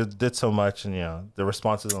 we did so much, and the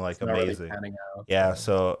response isn't like amazing. Really yeah,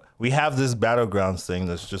 so we have this battlegrounds thing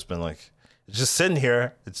that's just been like, it's just sitting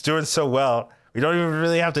here. It's doing so well. We don't even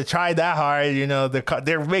really have to try that hard.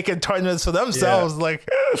 They're making tournaments for themselves. Yeah. Like,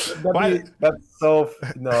 why? That's so.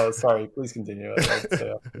 No, sorry. Please continue.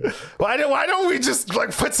 Why don't we just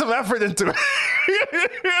like put some effort into it?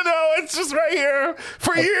 It's just right here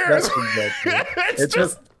for years. It's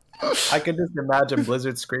just. I could just imagine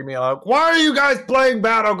Blizzard screaming out, "Why are you guys playing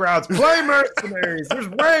Battlegrounds? Play Mercenaries! There's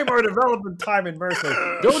way more development time in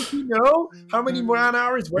Mercenaries. Don't you know how many man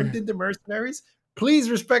hours went into Mercenaries?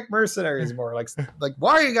 Please respect Mercenaries more. Like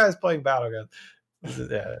why are you guys playing Battlegrounds?"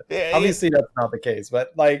 Yeah, obviously that's not the case,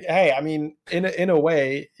 but like, hey, I mean, in a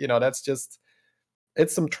way, that's just,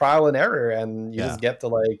 it's some trial and error, and you just get to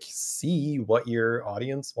like see what your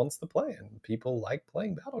audience wants to play, and people like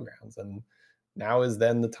playing Battlegrounds, and now is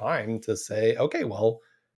then the time to say, okay, well,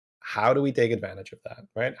 how do we take advantage of that,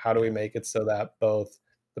 right? How do we make it so that both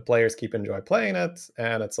the players keep enjoy playing it,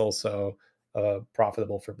 and it's also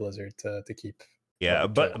profitable for Blizzard to keep. Yeah,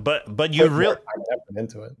 but you really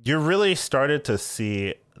into it. You really started to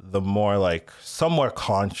see the more like some more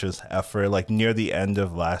conscious effort, like near the end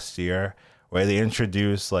of last year, where they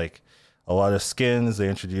introduced like a lot of skins. They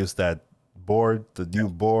introduced that board, the new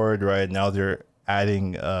board, right? Now they're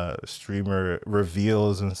adding streamer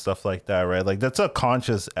reveals and stuff like that, right? Like that's a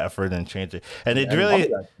conscious effort and changing, and it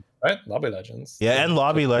really Lobby Legends, and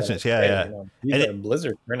Lobby Legends, these are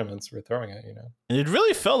Blizzard tournaments we're throwing at, and it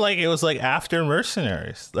really felt like it was like after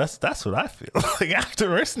Mercenaries. That's what I feel like after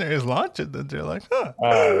Mercenaries launched it, then they're like,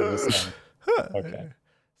 okay.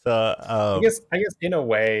 So I guess in a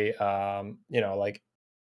way, like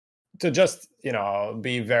to just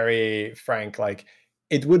be very frank, like,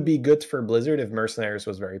 it would be good for Blizzard if Mercenaries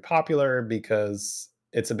was very popular, because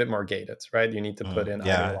it's a bit more gated, right? You need to put in a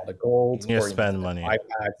lot of gold, you spend money,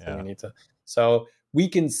 and you need to. So we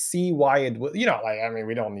can see why it would, we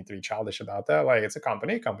don't need to be childish about that. Like, it's a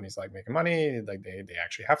company. Companies like making money. Like they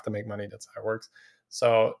actually have to make money. That's how it works.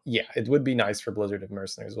 So yeah, it would be nice for Blizzard if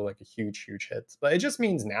Mercenaries were like a huge hit. But it just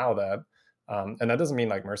means now that, and that doesn't mean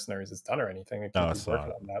like Mercenaries is done or anything. It keeps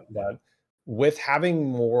working on that. But with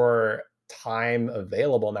having more time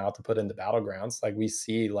available now to put into Battlegrounds, like we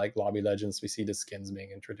see like Lobby Legends, we see the skins being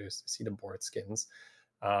introduced, we see the board skins.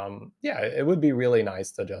 It would be really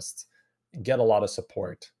nice to just get a lot of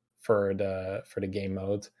support for the game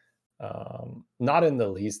mode, not in the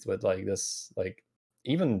least with like this like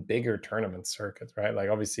even bigger tournament circuit, right? Like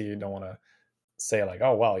obviously you don't want to say like,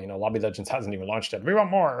 oh well, Lobby Legends hasn't even launched yet. We want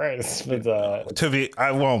more, right?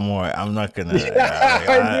 I want more. I'm not gonna.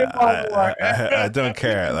 I don't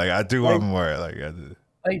care. Like I do want more.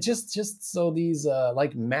 Like just so these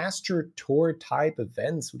like master tour type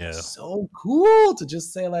events would be so cool to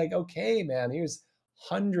just say like, okay, man, here's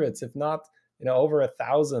hundreds, if not over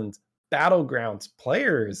 1,000 Battlegrounds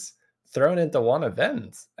players thrown into one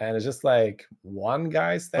event, and it's just like one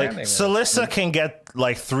guy standing. Like Solissa can get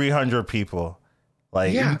like 300 people,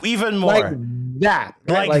 like even more. Like that,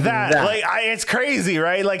 right? like that. Like it's crazy,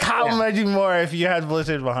 right? Like how much more if you had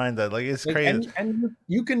Blizzard behind that? Like it's crazy. And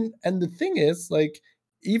you can. And the thing is, like,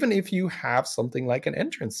 even if you have something like an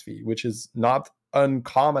entrance fee, which is not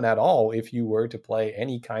uncommon at all, if you were to play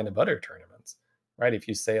any kind of other tournaments, right? If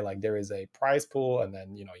you say like there is a prize pool, and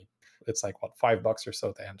then it's like what, $5 or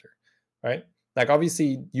so to enter, right? Like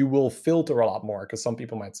obviously you will filter a lot more, because some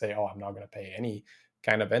people might say, oh, I'm not going to pay any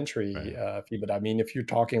kind of entry fee. But I mean, if you're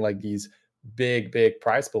talking like these big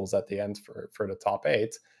prize pools at the end for the top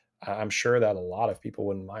 8, I'm sure that a lot of people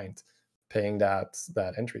wouldn't mind paying that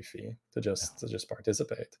entry fee to just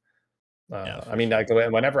participate. I mean, like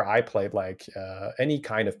whenever I played like any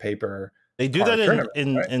kind of paper, they do that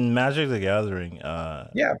in Magic the Gathering.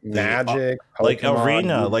 Magic, Pokemon, like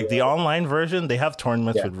Arena, like the online version, they have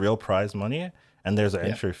tournaments with real prize money, and there's an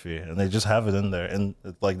entry fee, and they just have it in there, and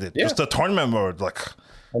like just a tournament mode, like.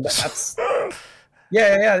 And that's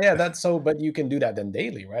that's so. But you can do that then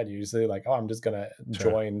daily, right? You say like, oh, I'm just gonna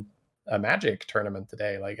join a Magic tournament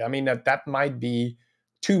today. Like, I mean, that might be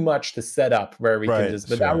too much to set up where we can just,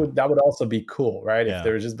 but that would also be cool, right? If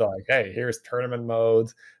there was just like, hey, here's tournament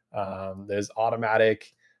mode, there's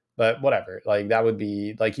automatic, but whatever. Like that would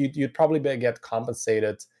be like you'd probably get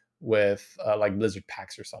compensated with like Blizzard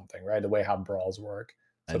packs or something, right? The way how brawls work.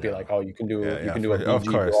 So it'd be like, oh, you can do a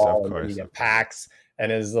BG brawl, and you get packs.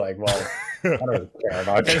 And it's like, well, I don't really care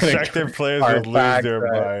about constructive players would lose their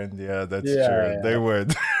mind. Yeah, that's true. Yeah. They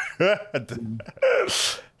would.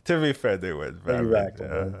 To be fair, they would. Exactly.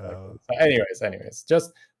 So anyways,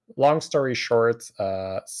 just long story short,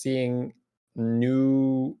 seeing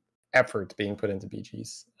new effort being put into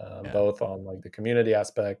BGs, both on like the community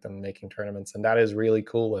aspect and making tournaments, and that is really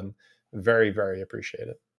cool and very, very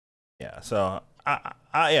appreciated. Yeah. So,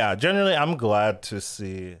 generally, I'm glad to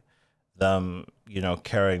see them,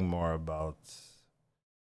 caring more about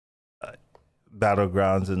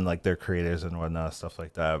Battlegrounds and like their creators and whatnot, stuff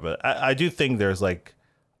like that. But I do think there's like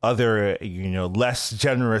other, less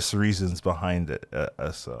generous reasons behind it.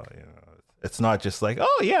 So, it's not just like,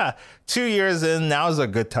 oh yeah, 2 years in, now's a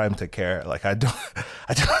good time to care. Like I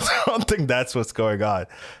don't think that's what's going on.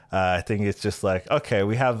 I think it's just like, okay,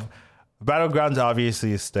 we have Battlegrounds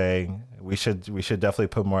obviously is staying. We should definitely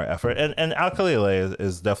put more effort. And Alkalele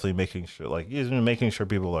is definitely making sure, like he's making sure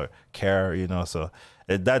people care, so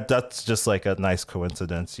that's just like a nice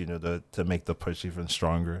coincidence, to make the push even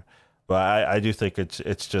stronger. But I do think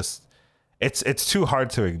it's just it's too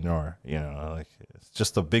hard to ignore, like it's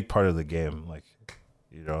just a big part of the game. Like,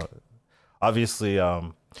 obviously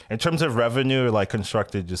in terms of revenue, like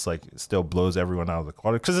Constructed just like still blows everyone out of the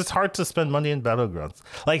water because it's hard to spend money in Battlegrounds.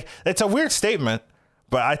 Like it's a weird statement,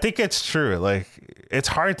 but I think it's true. Like it's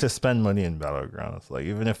hard to spend money in Battlegrounds. Like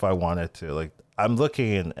even if I wanted to, like I'm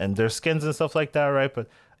looking and there's skins and stuff like that, right? But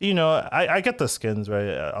I get the skins,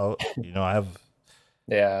 right? I have.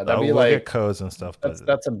 Yeah, that'd be like codes and stuff.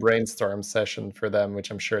 That's a brainstorm session for them,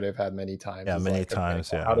 which I'm sure they've had many times. Yeah, many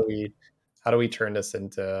times. Okay, how do we turn this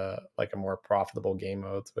into like a more profitable game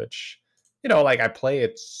mode? Which, like I play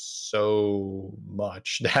it so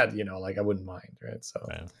much that like I wouldn't mind, right? So,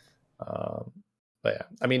 but yeah,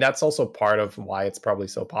 I mean that's also part of why it's probably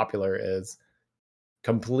so popular is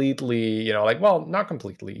completely, not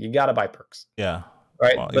completely. You got to buy perks. Yeah.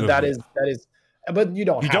 Right, well, but that is. But you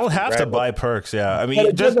don't have to buy perks. Yeah, I mean,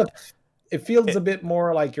 it feels a bit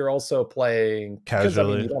more like you're also playing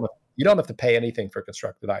casually. You don't have to pay anything for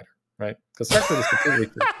Constructed either, right? Constructed is completely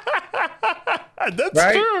free. That's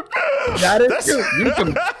true. That is true.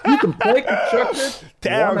 You can play Constructed.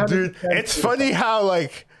 Damn, dude, it's funny how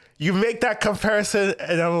like you make that comparison,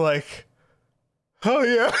 and I'm like, oh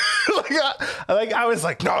yeah, I was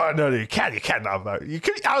like, no, you can't not buy. You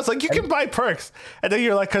can. I was like, you can buy perks, and then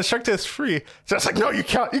you're like, Constructed is free. So it's like, no, you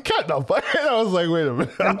can't not buy. And I was like, wait a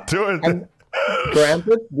minute, I'm doing it.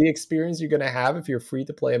 Granted, the experience you're going to have if you're free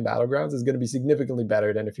to play in Battlegrounds is going to be significantly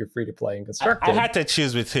better than if you're free to play in Constructed. I had to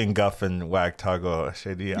choose between Guff and Wagtago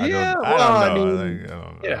Shady. I don't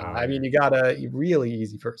know. I mean, you got a really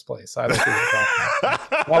easy first place. I don't think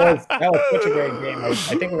that was such a great game. I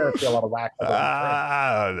think we're going to see a lot of Wagtago.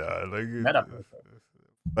 I don't know.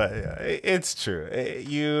 But yeah, it's true.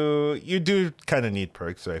 You do kind of need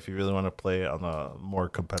perks, right? If you really want to play on a more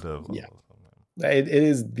competitive Yeah. level. It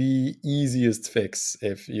is the easiest fix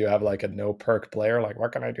if you have like a no perk player. Like,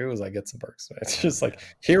 what can I do? Is like get some perks. Right? It's just like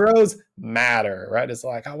heroes matter, right? It's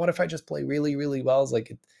like, oh, what if I just play really, really well? It's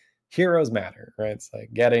like heroes matter, right? It's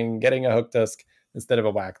like getting a Hook Tusk instead of a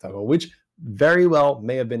Whack Toggle, which very well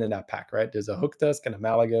may have been in that pack, right? There's a Hook Tusk and a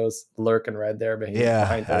Malagos lurking right there behind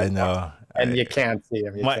I the box, know. and you can't see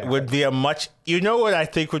him. Would be a much. You know what I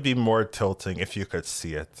think would be more tilting if you could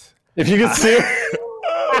see it. If you could see him.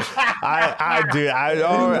 I do.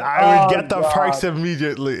 I would get the perks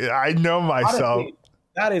immediately. I know myself. Honestly,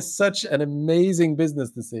 that is such an amazing business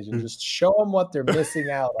decision. Just show them what they're missing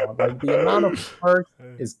out on. Like the amount of perks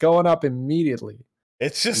is going up immediately.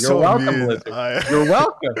 It's just You're so welcome, mean. Blizzard. You're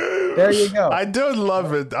welcome. There you go. I don't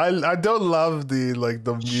love it. I don't love the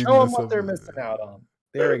show them what they're missing out on.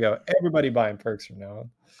 There we go. Everybody buying perks from now on.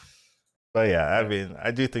 But yeah, I mean, I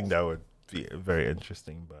do think that would be very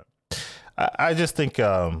interesting. But I just think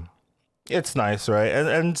it's nice, right?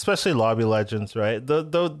 And especially Lobby Legends, right?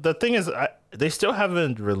 The thing is, they still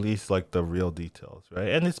haven't released like the real details, right?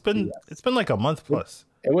 And it's been like a month plus.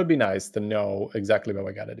 It would be nice to know exactly what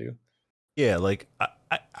we got to do. Yeah, like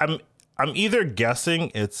I'm either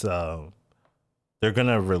guessing it's they're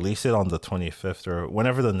gonna release it on the 25th or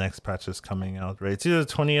whenever the next patch is coming out, right? It's either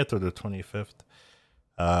the 20th or the 25th.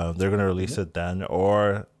 They're gonna release it then,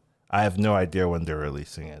 or I have no idea when they're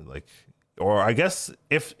releasing it. Like, or I guess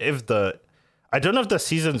if the I don't know if the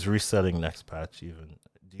season's resetting next patch even.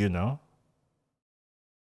 Do you know?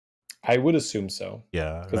 I would assume so.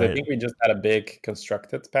 Yeah, because I think we just had a big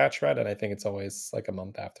constructed patch, right? And I think it's always like a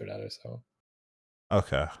month after that or so.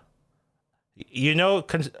 Okay. You know,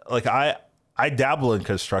 like I dabble in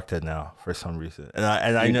constructed now for some reason, and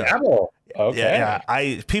I know. Dabble. Okay.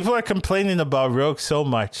 Yeah. People are complaining about Rogue so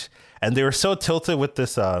much, and they were so tilted with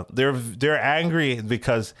this. They're angry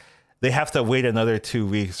because they have to wait another 2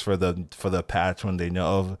 weeks for the patch when they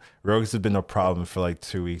know Rogues have been a problem for like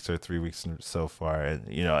 2 weeks or 3 weeks so far,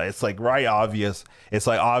 and you know it's like obvious. It's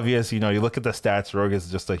like obvious. You know, you look at the stats, Rogue is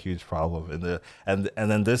just a huge problem, and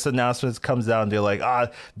then this announcement comes out, and they're like,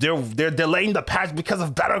 they're delaying the patch because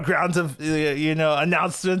of Battlegrounds of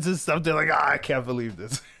announcements and stuff. They're like, I can't believe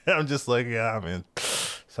this. I'm just like, yeah, I mean,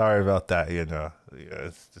 sorry about that. You know,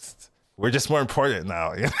 it's just we're just more important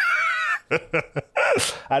now. You know?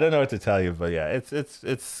 I don't know what to tell you, but yeah,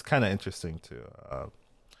 it's kind of interesting to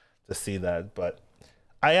see that. But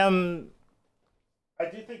I do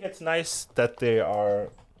think it's nice that they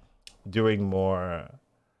are doing more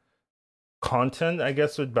content, I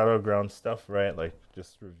guess, with Battleground stuff, right? Like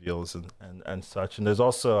just reveals and such. And there's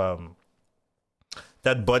also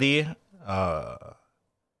that Buddy,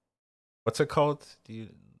 what's it called?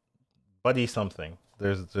 Buddy something.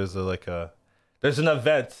 There's an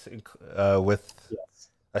event with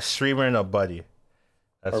a streamer and a buddy.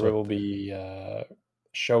 Or we will be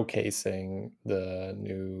showcasing the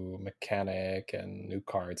new mechanic and new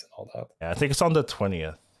cards and all that. Yeah, I think it's on the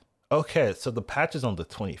 20th. Okay, so the patch is on the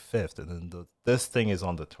 25th, and then this thing is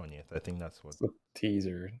on the 20th. I think that's what. It's the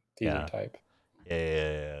teaser type.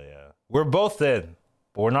 Yeah. We're both in,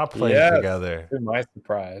 but we're not playing together. To my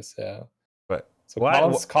surprise, yeah. But so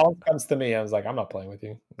Collins comes to me. I was like, I'm not playing with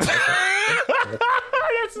you. That's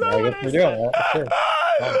not what I said. Sure.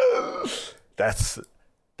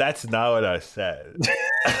 That's not what I said.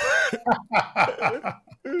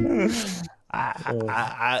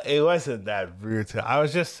 It wasn't that brutal. I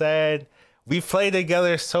was just saying we play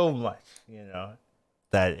together so much, you know,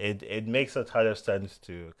 that it makes a ton of sense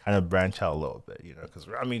to kind of branch out a little bit, you know, because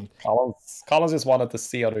I mean, Collins just wanted to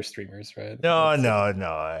see other streamers, right? No,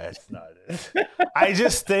 it's not it. I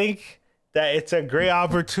just think that it's a great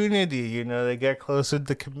opportunity, you know, to get closer to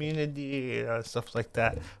the community, you know, stuff like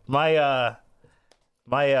that.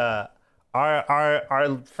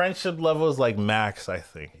 Our friendship level is like max, I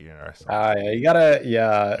think, you know. Or something. You gotta,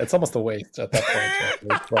 it's almost a waste at that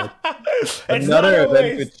point. It's like it's another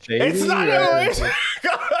event with Shady. It's not a waste.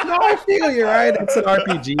 No, I feel you're right. It's an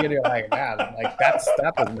RPG, and you're like, man, like that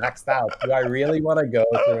stuff is maxed out. Do I really want to go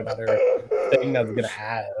through another thing that's gonna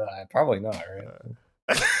add? Probably not, right?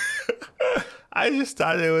 I just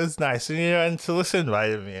thought it was nice, and you know, and Celissa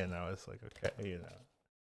invited me, and I was like, okay, you know,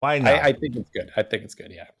 why not? I think it's good.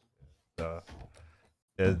 Yeah. So,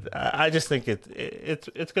 I just think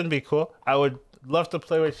it's gonna be cool. I would love to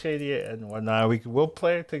play with Shady and whatnot. We'll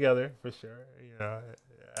play together for sure. You know,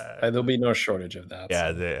 there'll be no shortage of that.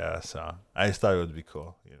 Yeah, so I just thought it would be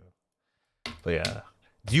cool. You know, but yeah,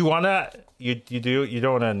 do you wanna? You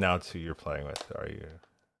don't want to announce who you're playing with, are you?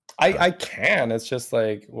 I can. It's just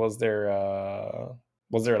like, was there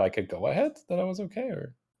Was there like a go ahead that I was okay,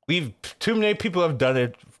 or We've too many people have done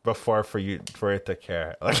it before for it to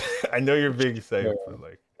care. Like I know you're being safe, but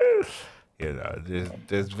like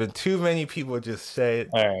there's been too many people just say it.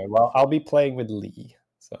 all right? Well, I'll be playing with Lee.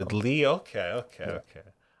 So With Lee, okay.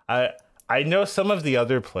 I know some of the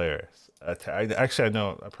other players. I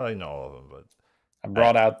probably know all of them, but I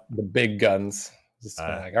brought out the big guns. Just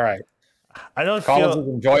like, all right, I don't Collins feel.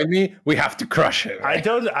 hasn't joined me. We have to crush it. Right?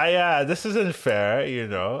 This isn't fair.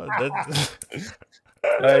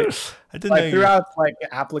 Right. I didn't like know threw out like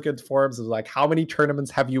applicant forms of like how many tournaments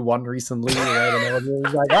have you won recently, right? And it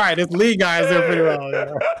was like, all right, it's Lee guys, they're pretty well.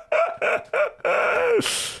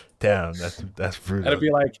 Damn, that's brutal. And it'd be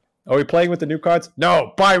like, are we playing with the new cards?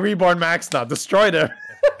 No, buy Reborn Max now, destroy them.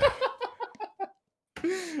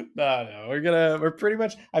 No, we're pretty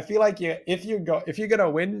much. I feel like if you're gonna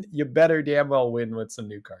win, you better damn well win with some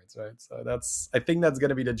new cards, right? So I think that's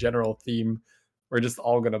gonna be the general theme. We're just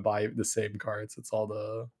all gonna buy the same cards. It's all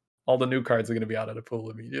the new cards are gonna be out of the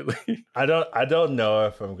pool immediately. I don't know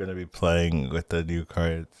if I'm gonna be playing with the new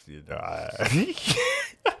cards.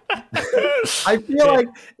 I feel like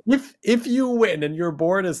if you win and your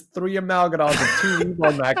board is 3 Amalgadons and 2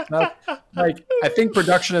 Reborn Max, like I think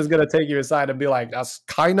production is gonna take you aside and be like, that's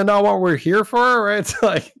kind of not what we're here for, right? It's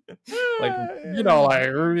like you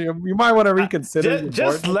might want to reconsider.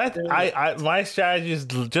 My strategy is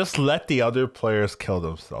just let the other players kill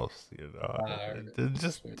themselves.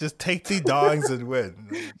 Just take the dogs and win.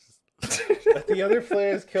 Let the other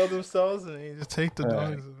players kill themselves, and you just take the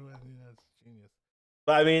dogs and win.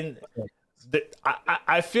 But I mean,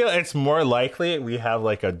 I feel it's more likely we have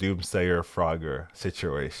like a Doomsayer Frogger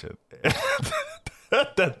situation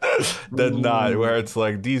than not, where it's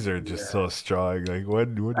like these are just so strong. Like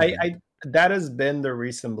that has been the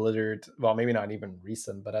recent Blizzard. Well, maybe not even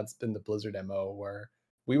recent, but that's been the Blizzard MO where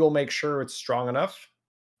we will make sure it's strong enough,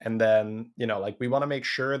 and then we want to make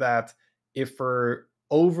sure that if we're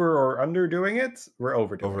over or underdoing it, we're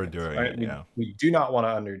overdoing it. Right? We do not want to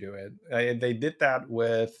underdo it. They did that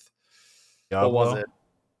with Diablo? What was it?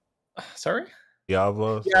 Sorry?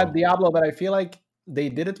 Diablo? Yeah, Diablo, but I feel like they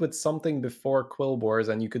did it with something before Quillbores,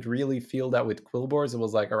 and you could really feel that with Quillbores. It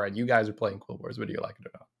was like, all right, you guys are playing Quillbores, whether you like it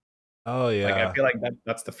or not. Oh yeah. Like, I feel like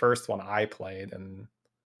that's the first one I played, and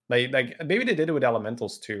like maybe they did it with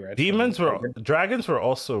Elementals too, right? Dragons were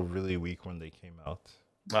also really weak when they came out.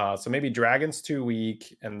 So maybe Dragon's too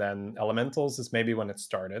weak, and then Elementals is maybe when it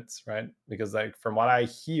started, right? Because like from what I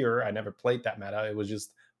hear, I never played that meta. It was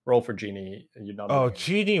just roll for Genie. And you're not.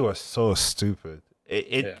 Genie was so stupid.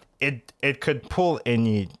 It could pull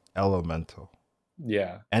any elemental.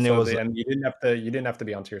 Yeah, and and you didn't have to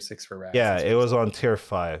be on tier 6 for Rags. Yeah, it was on tier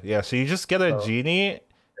 5. Yeah, so you just get a Genie,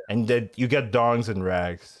 and then you get Dongs and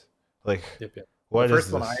Rags. Like, the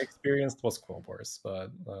first one I experienced was Quillbores,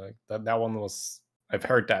 but that one was. I've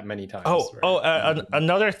heard that many times.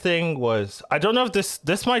 Another thing was, I don't know if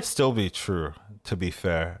this might still be true, to be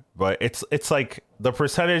fair, but it's like the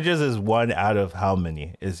percentages is 1 out of how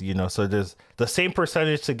many is, so there's the same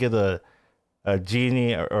percentage to get a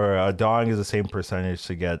Genie or a Dong is the same percentage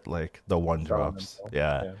to get like the 1-drops.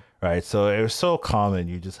 Yeah. Right. So it was so common.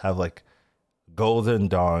 You just have like golden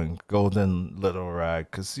Dong, golden little Rag,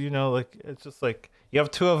 because like it's just like you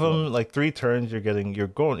have 2 of them, like 3 turns, you're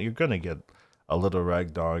gonna get a little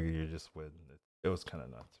Rag Dog, and you just win. It was kind of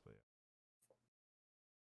nuts.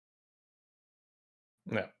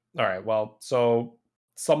 But yeah. All right. Well, so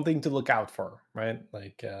something to look out for, right?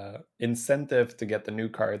 Like incentive to get the new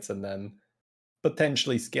cards, and then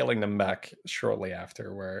potentially scaling them back shortly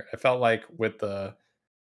after. Where I felt like with the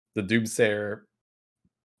Doomsayer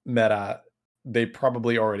meta, they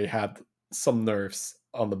probably already had some nerfs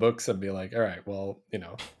on the books and be like, all right, well,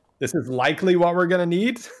 this is likely what we're gonna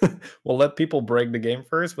need. We'll let people break the game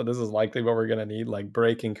first, but this is likely what we're gonna need, like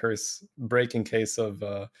break in case of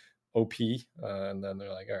OP, and then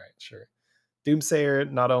they're like, all right, sure.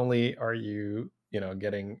 Doomsayer, not only are you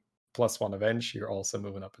getting +1 Avenge, you're also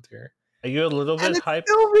moving up a tier. Are you a little bit hyped?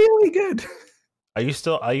 Still really good. Are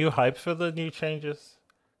you hyped for the new changes?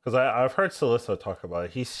 Because I've heard Celissa talk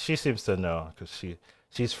about it. She seems to know because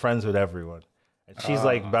she's friends with everyone, and she's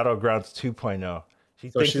like Battlegrounds 2.0.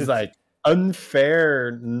 She's like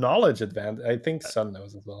unfair knowledge advantage. I think Sun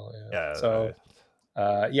knows as well. Yeah. So,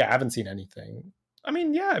 I haven't seen anything. I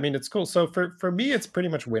mean, it's cool. So for me, it's pretty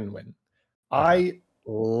much win-win. I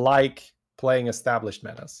like playing established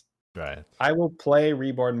metas. Right. I will play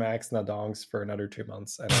Reborn Max Nadongs for another 2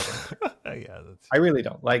 months. And I really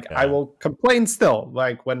don't. I will complain still,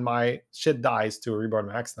 like when my shit dies to a Reborn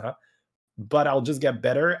Max now, but I'll just get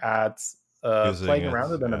better at Using playing it,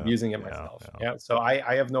 around it and yeah, abusing it yeah, myself. yeah. Yeah, so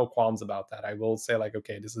I have no qualms about that. I will say like,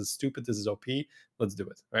 okay, this is stupid, this is OP, let's do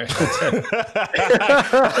it. Right?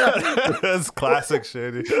 That's classic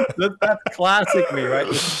shady. That's classic me, right?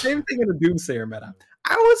 It's the same thing in the Doomsayer meta.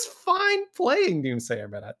 I was fine playing Doomsayer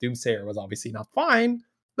meta. Doomsayer was obviously not fine,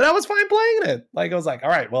 but I was fine playing it. Like I was like, all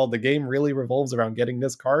right, well, the game really revolves around getting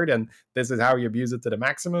this card, and this is how you abuse it to the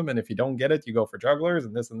maximum. And if you don't get it, you go for jugglers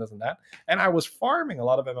and this and this and that. And I was farming a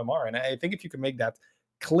lot of MMR. And I think if you can make that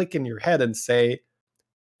click in your head and say,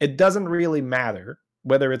 it doesn't really matter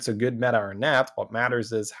whether it's a good meta or not. What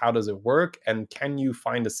matters is how does it work, and can you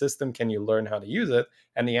find a system? Can you learn how to use it?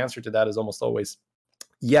 And the answer to that is almost always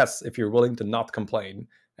yes, if you're willing to not complain,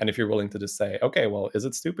 and if you're willing to just say, okay, well, is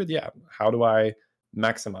it stupid? Yeah. How do I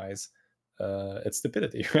maximize its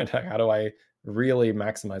stupidity? Right? How do I really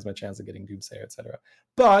maximize my chance of getting Doomsayer, etc.?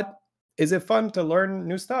 But is it fun to learn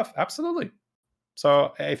new stuff? Absolutely.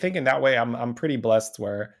 So I think in that way, I'm pretty blessed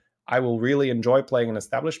where I will really enjoy playing an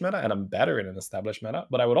established meta, and I'm better in an established meta.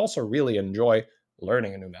 But I would also really enjoy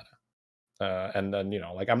learning a new meta. And then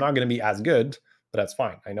like I'm not going to be as good, but that's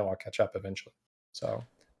fine. I know I'll catch up eventually. So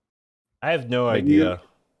I have no But idea.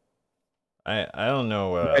 I don't know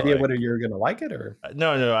what I idea like. whether you're going to like it or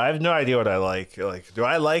No, I have no idea what I like. Like, do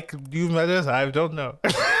I like new metas? I don't know.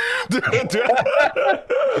 Do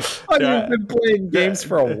You've been playing games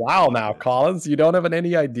for a while now, Collins. You don't have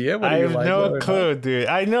any idea what I you have like. no clue, dude.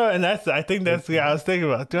 I know, and I think that's the I was thinking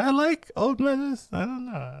about. Do I like old metas? I don't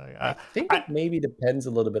know. I think it maybe depends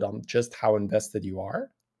a little bit on just how invested you are.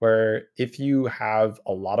 Where if you have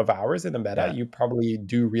a lot of hours in a meta, Yeah. you probably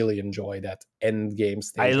do really enjoy that end game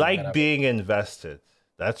stage. I of the like meta. being invested.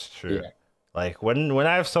 That's true. Yeah. Like when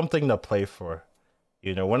I have something to play for,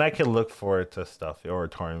 when I can look forward to stuff or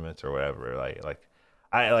tournaments or whatever.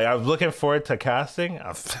 I was looking forward to casting.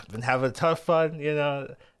 I've been having a ton of fun.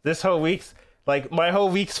 This whole week's like my whole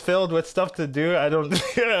week's filled with stuff to do. I don't.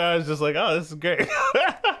 I was just like, oh, this is great.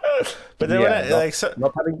 But then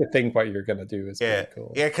not having to think what you're gonna do is pretty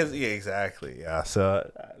cool. Yeah, exactly. Yeah,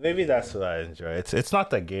 so maybe that's what I enjoy. It's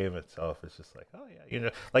not the game itself. It's just like, oh yeah,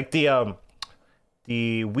 like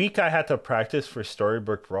the week I had to practice for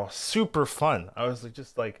Storybook Brawl, super fun. I was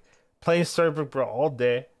just playing Storybook Brawl all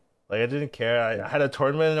day. Like I didn't care. I had a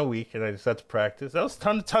tournament in a week, and I just had to practice. That was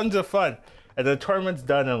tons of fun. And the tournament's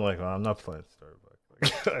done, and I'm like, well, I'm not playing Storybook.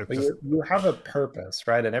 But you have a purpose,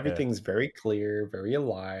 right? And everything's very clear, very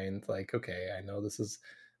aligned. Like, okay, I know this is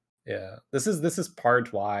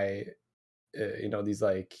part why these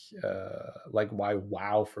like why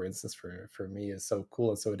WoW, for instance, for me is so cool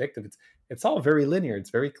and so addictive. It's all very linear. It's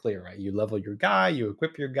very clear, right? You level your guy, you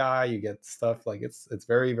equip your guy, you get stuff. Like it's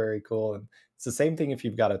very, very cool. And it's the same thing if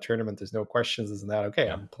you've got a tournament. There's no questions, isn't that okay?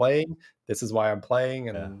 I'm playing. This is why I'm playing,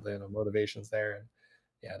 and motivation's there. And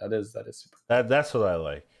yeah, that is super cool. That's what I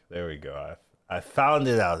like. There we go. I found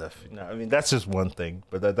it out. I mean, that's just one thing,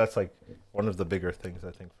 but that's like one of the bigger things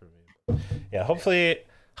I think for me. Yeah, hopefully,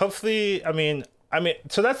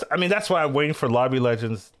 so that's why I'm waiting for Lobby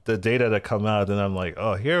Legends, the data to come out, and I'm like,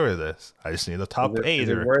 oh, here it is. I just need the top 8. Is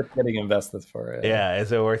it worth getting invested for it? Yeah,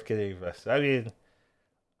 is it worth getting invested? I mean,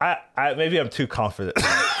 I maybe I'm too confident.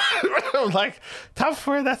 I'm like, top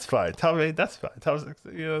 4, that's fine. Top 8, that's fine. Top 6,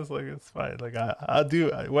 it's fine. Like I'll do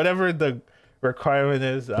whatever the requirement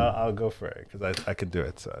is. I'll go for it because I can do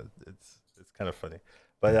it. So it's kind of funny,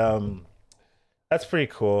 but that's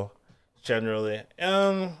pretty cool generally.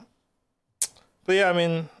 But yeah, I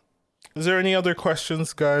mean, is there any other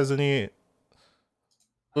questions, guys? Any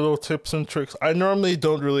little tips and tricks? I normally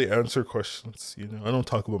don't really answer questions. I don't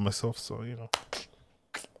talk about myself, so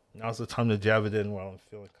now's the time to jab it in while I'm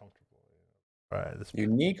feeling comfortable. All right, this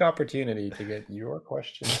unique opportunity to get your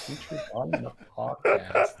question featured on the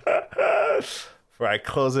podcast. Before I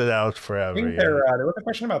close it out forever. I think there was a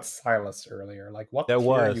question about Sylas earlier. Like what there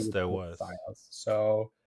was Sylas.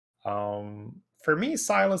 So for me,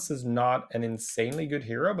 Sylas is not an insanely good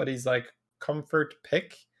hero, but he's like comfort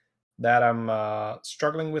pick that I'm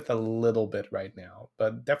struggling with a little bit right now.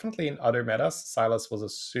 But definitely in other metas, Sylas was a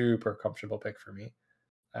super comfortable pick for me.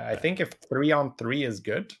 I think if 3-on-3 is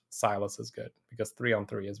good, Sylas is good because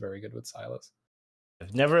 3-on-3 is very good with Sylas.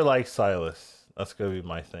 I've never liked Sylas. That's gonna be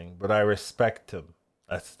my thing, but I respect him.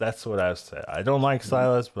 That's what I've said. I don't like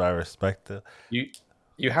Sylas, but I respect it.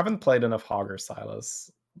 You haven't played enough Hogger Sylas.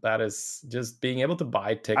 That is just being able to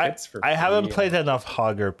buy tickets for free. I haven't played enough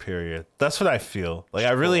Hogger, period. That's what I feel. Like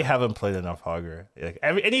I really haven't played enough Hogger. Like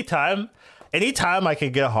anytime I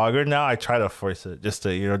can get a Hogger now, I try to force it just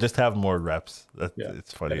to just have more reps.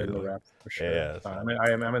 It's funny. The reps for sure. Yeah,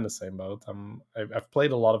 I'm in the same boat. I've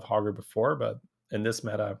played a lot of Hogger before, but in this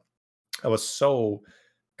meta, I was so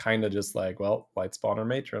kind of just like, well, light spawner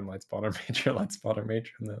matron, light spawner matron, light spawner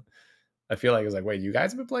matron. I feel like it was like, wait, you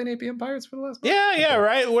guys have been playing APM Pirates for the last month? Yeah,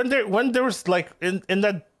 right. When there was like in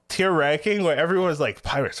that tier ranking where everyone was like,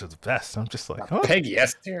 Pirates are the best. I'm just like, huh? Peggy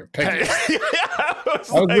S tier. Peggy. Yeah, I was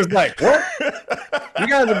just like, what? You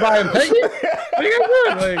guys are buying Peggy? What are you guys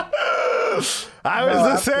doing? Like, I was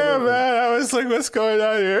the same, man. I was like, what's going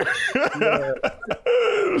on here? Yeah.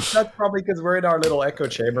 That's probably because we're in our little echo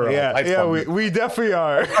chamber. Yeah, we definitely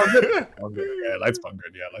are. Yeah, lights spawn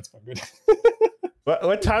good. Yeah, lights spawn good.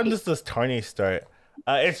 What time does this tourney start?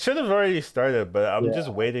 It should have already started, but I'm just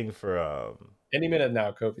waiting for any minute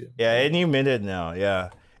now, Copio. Yeah, any minute now.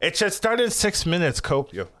 Yeah, it should start in 6 minutes,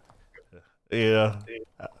 Copio. Yeah.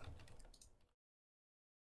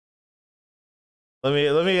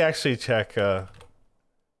 Let me actually check.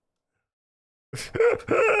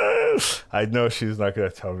 I know she's not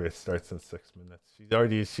gonna tell me it starts in 6 minutes.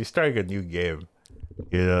 She's starting a new game.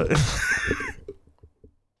 You know.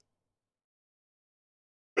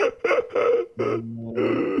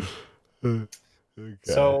 Okay.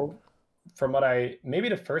 So from what maybe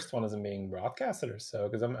the first one isn't being broadcasted or so,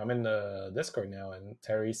 because I'm in the Discord now, and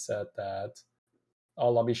Terry said that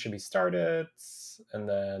all lobbies should be started, and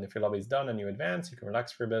then if your lobby is done and you advance, you can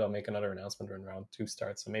relax for a bit. I'll make another announcement when round 2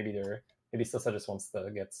 starts. So maybe Sissa just wants to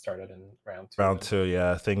get started in round 2. Round 2,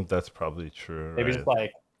 yeah, I think that's probably true. Maybe just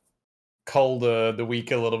like cull the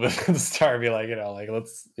week a little bit at the start, be like,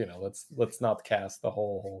 let's not cast the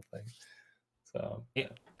whole thing. So yeah.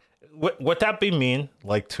 Would that be mean,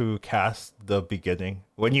 like, to cast the beginning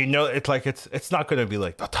when you know it's like it's not going to be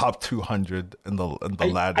like the top 200 in the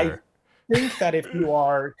ladder? I think that if you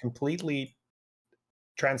are completely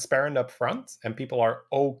transparent up front and people are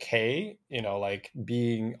okay, like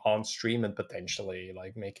being on stream and potentially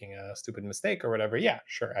like making a stupid mistake or whatever, yeah,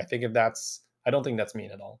 sure. I don't think that's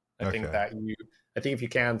mean at all. I think if you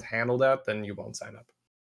can't handle that, then you won't sign up.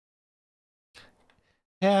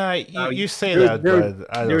 Yeah, you say that, but I don't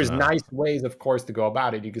know. There's nice ways, of course, to go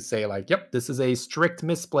about it. You could say like, yep, this is a strict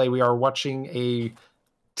misplay. We are watching a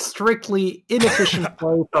strictly inefficient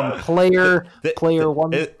play from player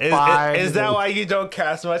 1 5. Is that why you don't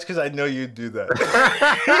cast much? Because I know you'd do that.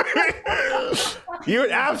 You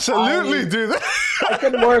would absolutely do that. I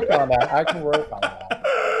can work on that.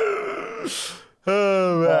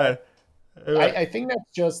 Oh man. I think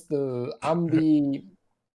that's just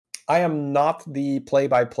I am not the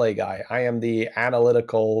play-by-play guy. I am the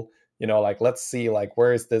analytical, like, let's see, like,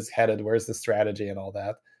 where is this headed? Where's the strategy and all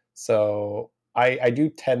that? So I do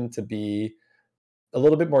tend to be a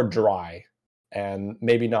little bit more dry and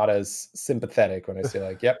maybe not as sympathetic when I say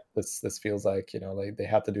like, yep, this feels like, they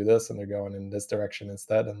have to do this and they're going in this direction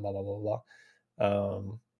instead and blah, blah, blah, blah.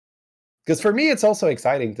 Because for me, it's also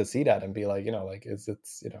exciting to see that and be like,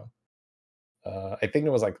 I think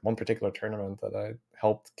there was like one particular tournament that I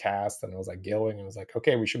helped cast, and it was like Gilwing, and it was like,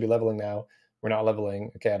 okay, we should be leveling now. We're not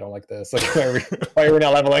leveling. Okay, I don't like this. Like, why are we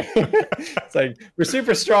not leveling? It's like, we're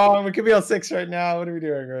super strong. We could be on 6 right now. What are we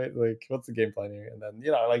doing, right? Like, what's the game plan here? And then,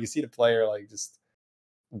 like, you see the player like just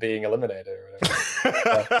being eliminated or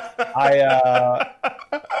whatever.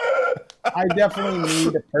 I definitely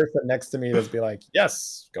need a person next to me that's be like,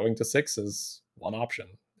 yes, going to 6 is one option.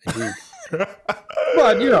 Indeed.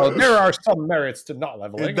 But there are some merits to not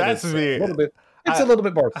leveling. That's me. It's a little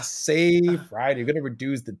bit more safe, right? You're going to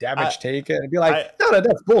reduce the damage taken and be like, no,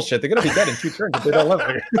 that's bullshit. They're going to be dead in 2 turns if they don't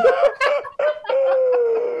level.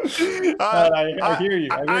 I hear you.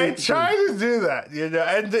 I try to do that,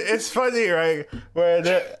 and it's funny, right?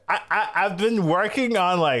 Where I've been working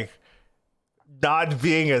on like not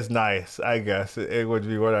being as nice. I guess it would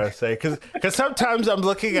be what I would say, because sometimes I'm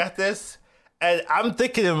looking at this. And I'm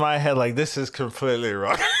thinking in my head, like, this is completely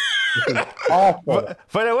wrong. But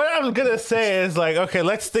what I'm going to say is, like, okay,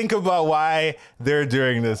 let's think about why they're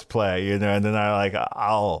doing this play, and then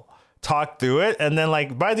I'll talk through it. And then,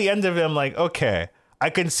 like, by the end of it, I'm like, okay,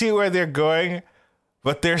 I can see where they're going,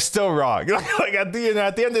 but they're still wrong. Like, at the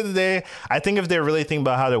end of the day, I think if they're really thinking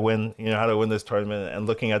about how to win this tournament and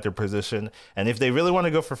looking at their position, and if they really want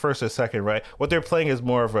to go for first or second, right, what they're playing is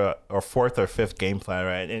more of a fourth or fifth game plan,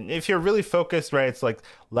 right? And if you're really focused, right, it's like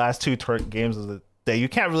last 2 games of the day, you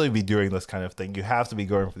can't really be doing this kind of thing. You have to be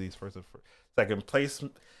going for these first or second plays,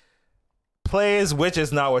 which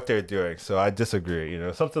is not what they're doing. So I disagree,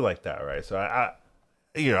 something like that, right? So I'm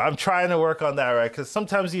trying to work on that, right? Because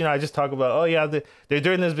sometimes, I just talk about, oh, yeah, they're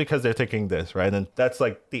doing this because they're thinking this, right? And that's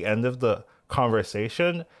like the end of the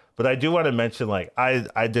conversation. But I do want to mention, like,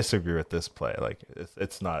 I disagree with this play. Like,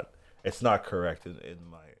 it's not correct in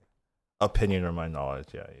my opinion or my knowledge.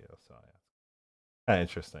 Yeah, so yeah, kind of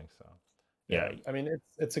interesting. So yeah, I mean,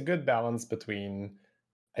 it's a good balance between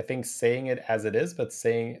I think saying it as it is, but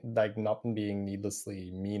saying like not being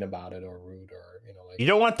needlessly mean about it or rude or You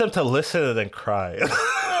don't want them to listen and then cry.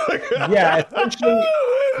 yeah, essentially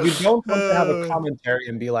you don't want to have a commentary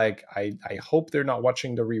and be like, I hope they're not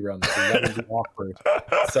watching the reruns because that would be awkward.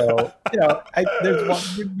 So, there's one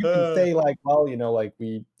you can say like, well, like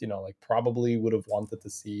we, like probably would have wanted to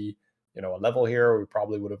see, a level here, or we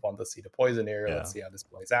probably would have wanted to see the poison here. Yeah. Let's see how this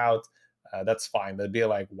plays out. That's fine. They'd be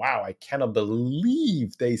like, wow, I cannot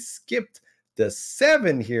believe they skipped the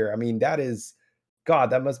 7 here. I mean, that is,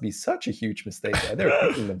 God, that must be such a huge mistake. They're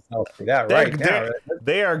picking themselves for that right now.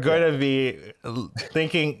 They are going to be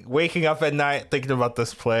waking up at night thinking about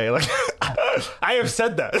this play. Like, I have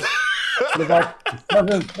said that.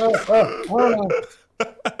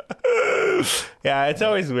 Yeah, it's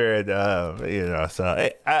always weird, So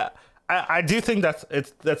I do think that's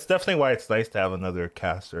definitely why it's nice to have another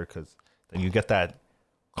caster, because then you get that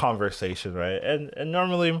conversation, right? And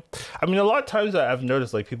normally, I mean, a lot of times I've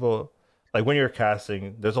noticed like people. Like when you're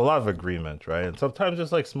casting, there's a lot of agreement, right? And sometimes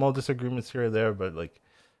there's like small disagreements here or there, but like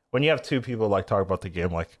when you have two people like talk about the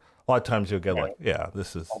game, like a lot of times you'll get like, yeah,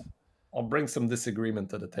 this is. I'll bring some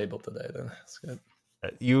disagreement to the table today. Then that's good.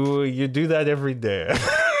 You do that every day.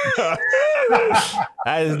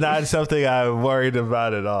 That is not something I'm worried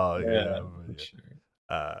about at all. Sure.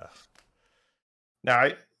 Now,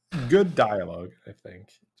 good dialogue, I think.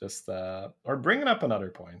 Just or bringing up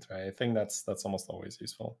another point, right? I think that's almost always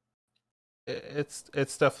useful. It's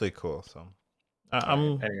definitely cool. So,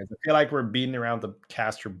 anyways, I feel like we're beating around the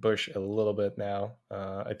caster bush a little bit now.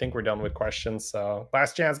 I think we're done with questions. So,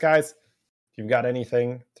 last chance, guys. If you've got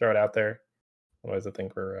anything, throw it out there. Otherwise, I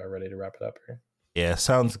think we're ready to wrap it up here. Yeah,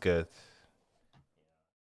 sounds good.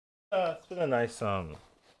 It's been a nice. I'm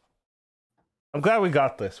glad we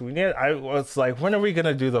got this. I was like, when are we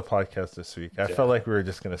gonna do the podcast this week? I felt like we were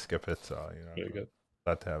just gonna skip it. So really good.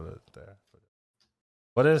 Glad to have it there.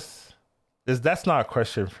 What is? That's not a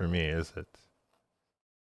question for me, is it?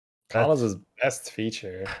 Collins' best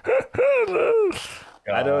feature.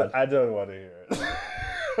 I don't want to hear it.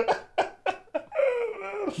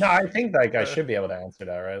 No, I think like I should be able to answer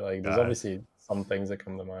that, right? Like there's obviously some things that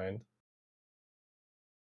come to mind.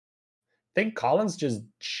 I think Collins just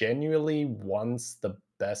genuinely wants the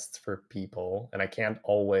best for people, and I can't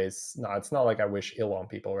always. No, it's not like I wish ill on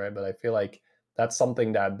people, right? But I feel like that's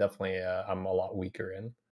something that definitely I'm a lot weaker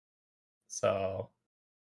in. So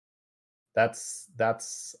that's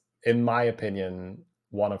in my opinion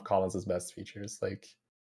one of Collins' best features. Like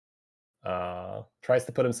tries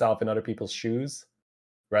to put himself in other people's shoes,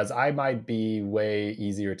 whereas I might be way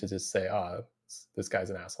easier to just say, this guy's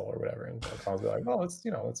an asshole or whatever, and Collins be like, oh, let's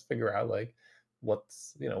figure out like what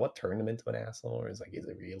turned him into an asshole, or is it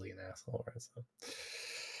really an asshole? Right? So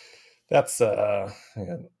that's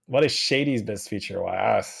what is Shady's best feature?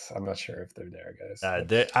 Why I'm not sure if they're there, guys.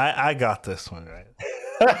 I got this one right.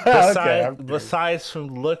 Besides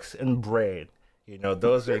from looks and braid,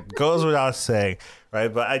 those goes without saying,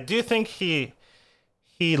 right? But I do think he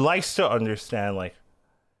likes to understand like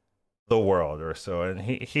the world or so, and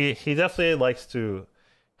he definitely likes to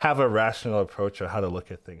have a rational approach of how to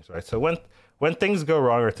look at things, right? So when things go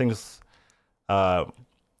wrong or things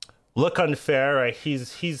look unfair, right?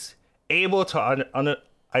 He's able to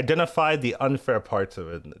identify the unfair parts of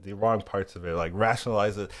it, the wrong parts of it, like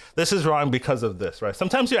rationalize it. This is wrong because of this, right?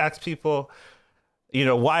 Sometimes you ask people,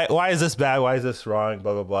 why is this bad? Why is this wrong?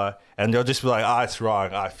 Blah, blah, blah. And they'll just be like, it's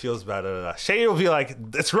wrong. It feels bad. Blah, blah, blah. Shady will be like,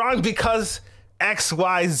 it's wrong because X,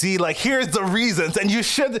 Y, Z. Like, here's the reasons. And you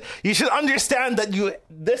should understand that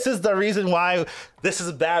this is the reason why this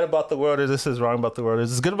is bad about the world, or this is wrong about the world, or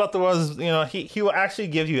this is good about the world. He will actually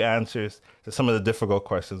give you answers to some of the difficult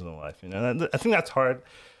questions in life. And I think that's hard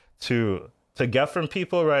to get from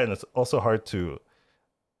people, right? And it's also hard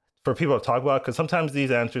for people to talk about, because sometimes these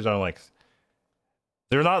answers are like,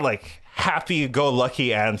 they're not like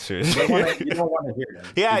happy-go-lucky answers. You don't want to hear them.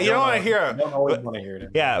 Yeah, you don't want to hear them. You don't always want to hear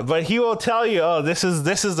them. Yeah, but he will tell you, this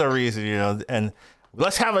is the reason, and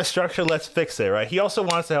let's have a structure, let's fix it, right? He also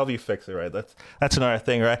wants to help you fix it, right? That's another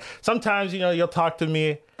thing, right? Sometimes, you'll talk to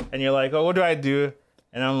me and you're like, what do I do?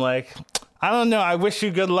 And I'm like, I don't know. I wish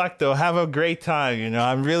you good luck though. Have a great time.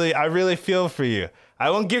 I really feel for you. I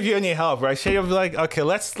won't give you any help, right? Shady will be like, okay,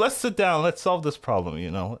 let's sit down. Let's solve this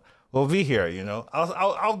problem. We'll be here.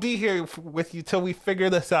 I'll be here with you till we figure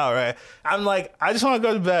this out, right? I'm like, I just want to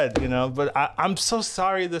go to bed, but I'm so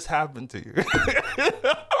sorry this happened to you.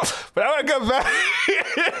 But I want to go back,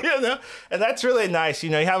 and that's really nice.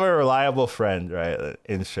 You have a reliable friend, right,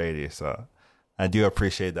 in Shady. So I do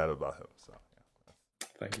appreciate that about him. So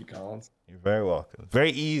thank you, Collins. You're very welcome.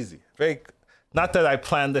 Very easy. Very Not that I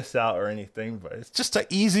planned this out or anything, but it's just an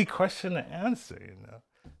easy question to answer, you know.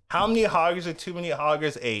 How many hoggers are too many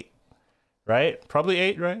hoggers? 8. Right? Probably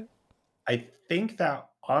 8, right? I think that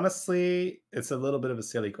honestly, it's a little bit of a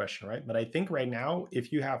silly question, right? But I think right now,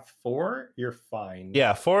 if you have 4, you're fine.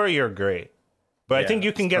 Yeah, 4 you're great. But I think Yeah,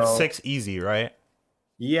 you can get so- 6 easy, right?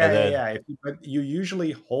 Yeah, And then- yeah. But you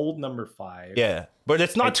usually hold number 5. Yeah. But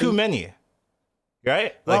it's not too think- many.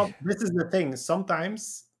 Right? Well, Like this is the thing.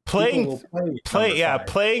 Sometimes playing people will play number 5.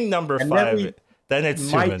 playing number And 5, then it's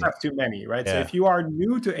too might many. have too many, right? So Yeah. if you are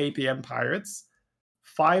new to APM Pirates,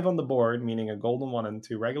 5 on the board, meaning a golden one and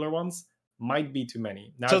 2 regular ones, might be too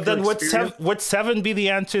many. Now, So if you're then experienced, would 7 be the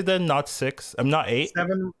answer then, not 6? I'm not 8.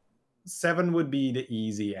 7 would be the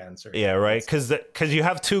easy answer. Yeah, right. Because you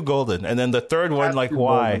have 2 golden, and then the third one, have like, 2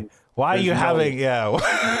 why? goldens. Why are There's you no- having? Yeah.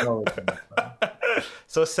 No,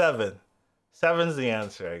 So 7. 7's the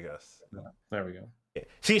answer, I guess. there we go.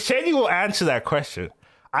 See, Shady will answer that question.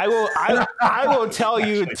 I will. I will tell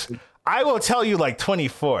you. I will tell you like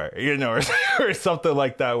 24. You know, or something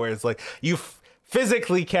like that, where it's like you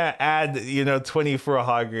physically can't add, 24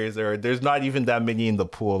 hoggers, or there's not even that many in the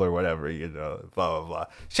pool or whatever. Blah blah blah.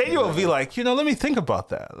 Shady will be like, let me think about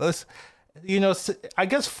that. Let's. I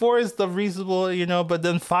guess 4 is the reasonable, but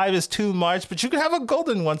then 5 is too much. But you can have a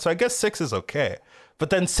golden one, so I guess 6 is okay. But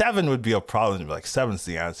then 7 would be a problem. Like 7's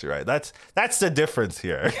the answer, right? That's the difference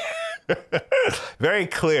here. Very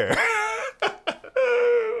clear.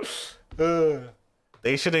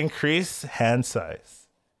 They should increase hand size.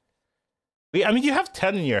 I mean, you have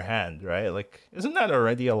 10 in your hand, right? Like, isn't that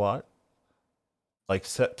already a lot? Like,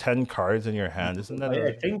 10 cards in your hand, isn't that?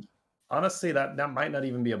 I think honestly that might not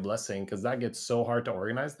even be a blessing, because that gets so hard to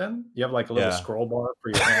organize. Then you have like a little scroll bar for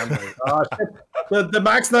your hand. Like, oh shit, the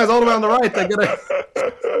max size all the way on the right. I gotta.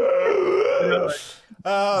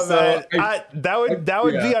 Oh So, man, that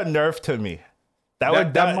would be a nerf to me.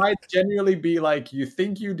 That might genuinely be like, you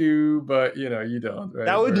think you do, but you don't. Right?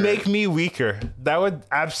 That would make me weaker. That would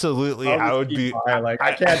absolutely. I would be.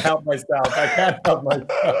 I can't help myself. I can't help myself.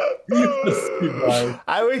 Just keep by.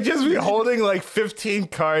 I would just be holding like 15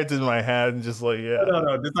 cards in my hand, just like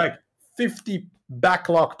No. There's like 50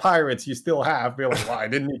 backlog pirates you still have. Be like, well, I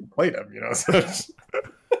didn't need to play them, So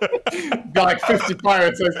got like 50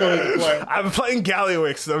 pirates I still need to play. I'm playing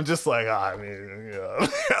Gallywix, so I'm just like, I'll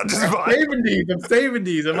just buy. I'm saving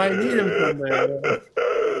these. I might need them someday.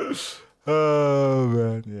 Oh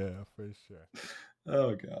man, yeah, for sure.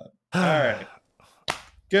 Oh god. All right.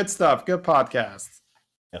 Good stuff. Good podcast.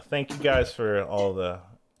 Yeah, thank you guys for all the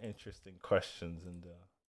interesting questions and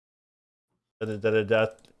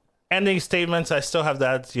ending statements. I still have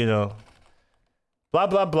that, blah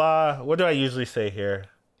blah blah. What do I usually say here?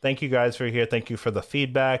 Thank you guys for here. Thank you for the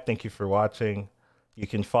feedback. Thank you for watching. You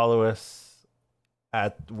can follow us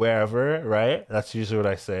at wherever, right? That's usually what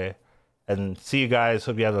I say. And see you guys.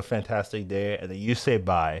 Hope you have a fantastic day. And then you say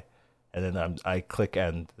bye, and then I click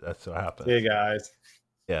end. That's what happens. Hey guys.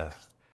 Yeah.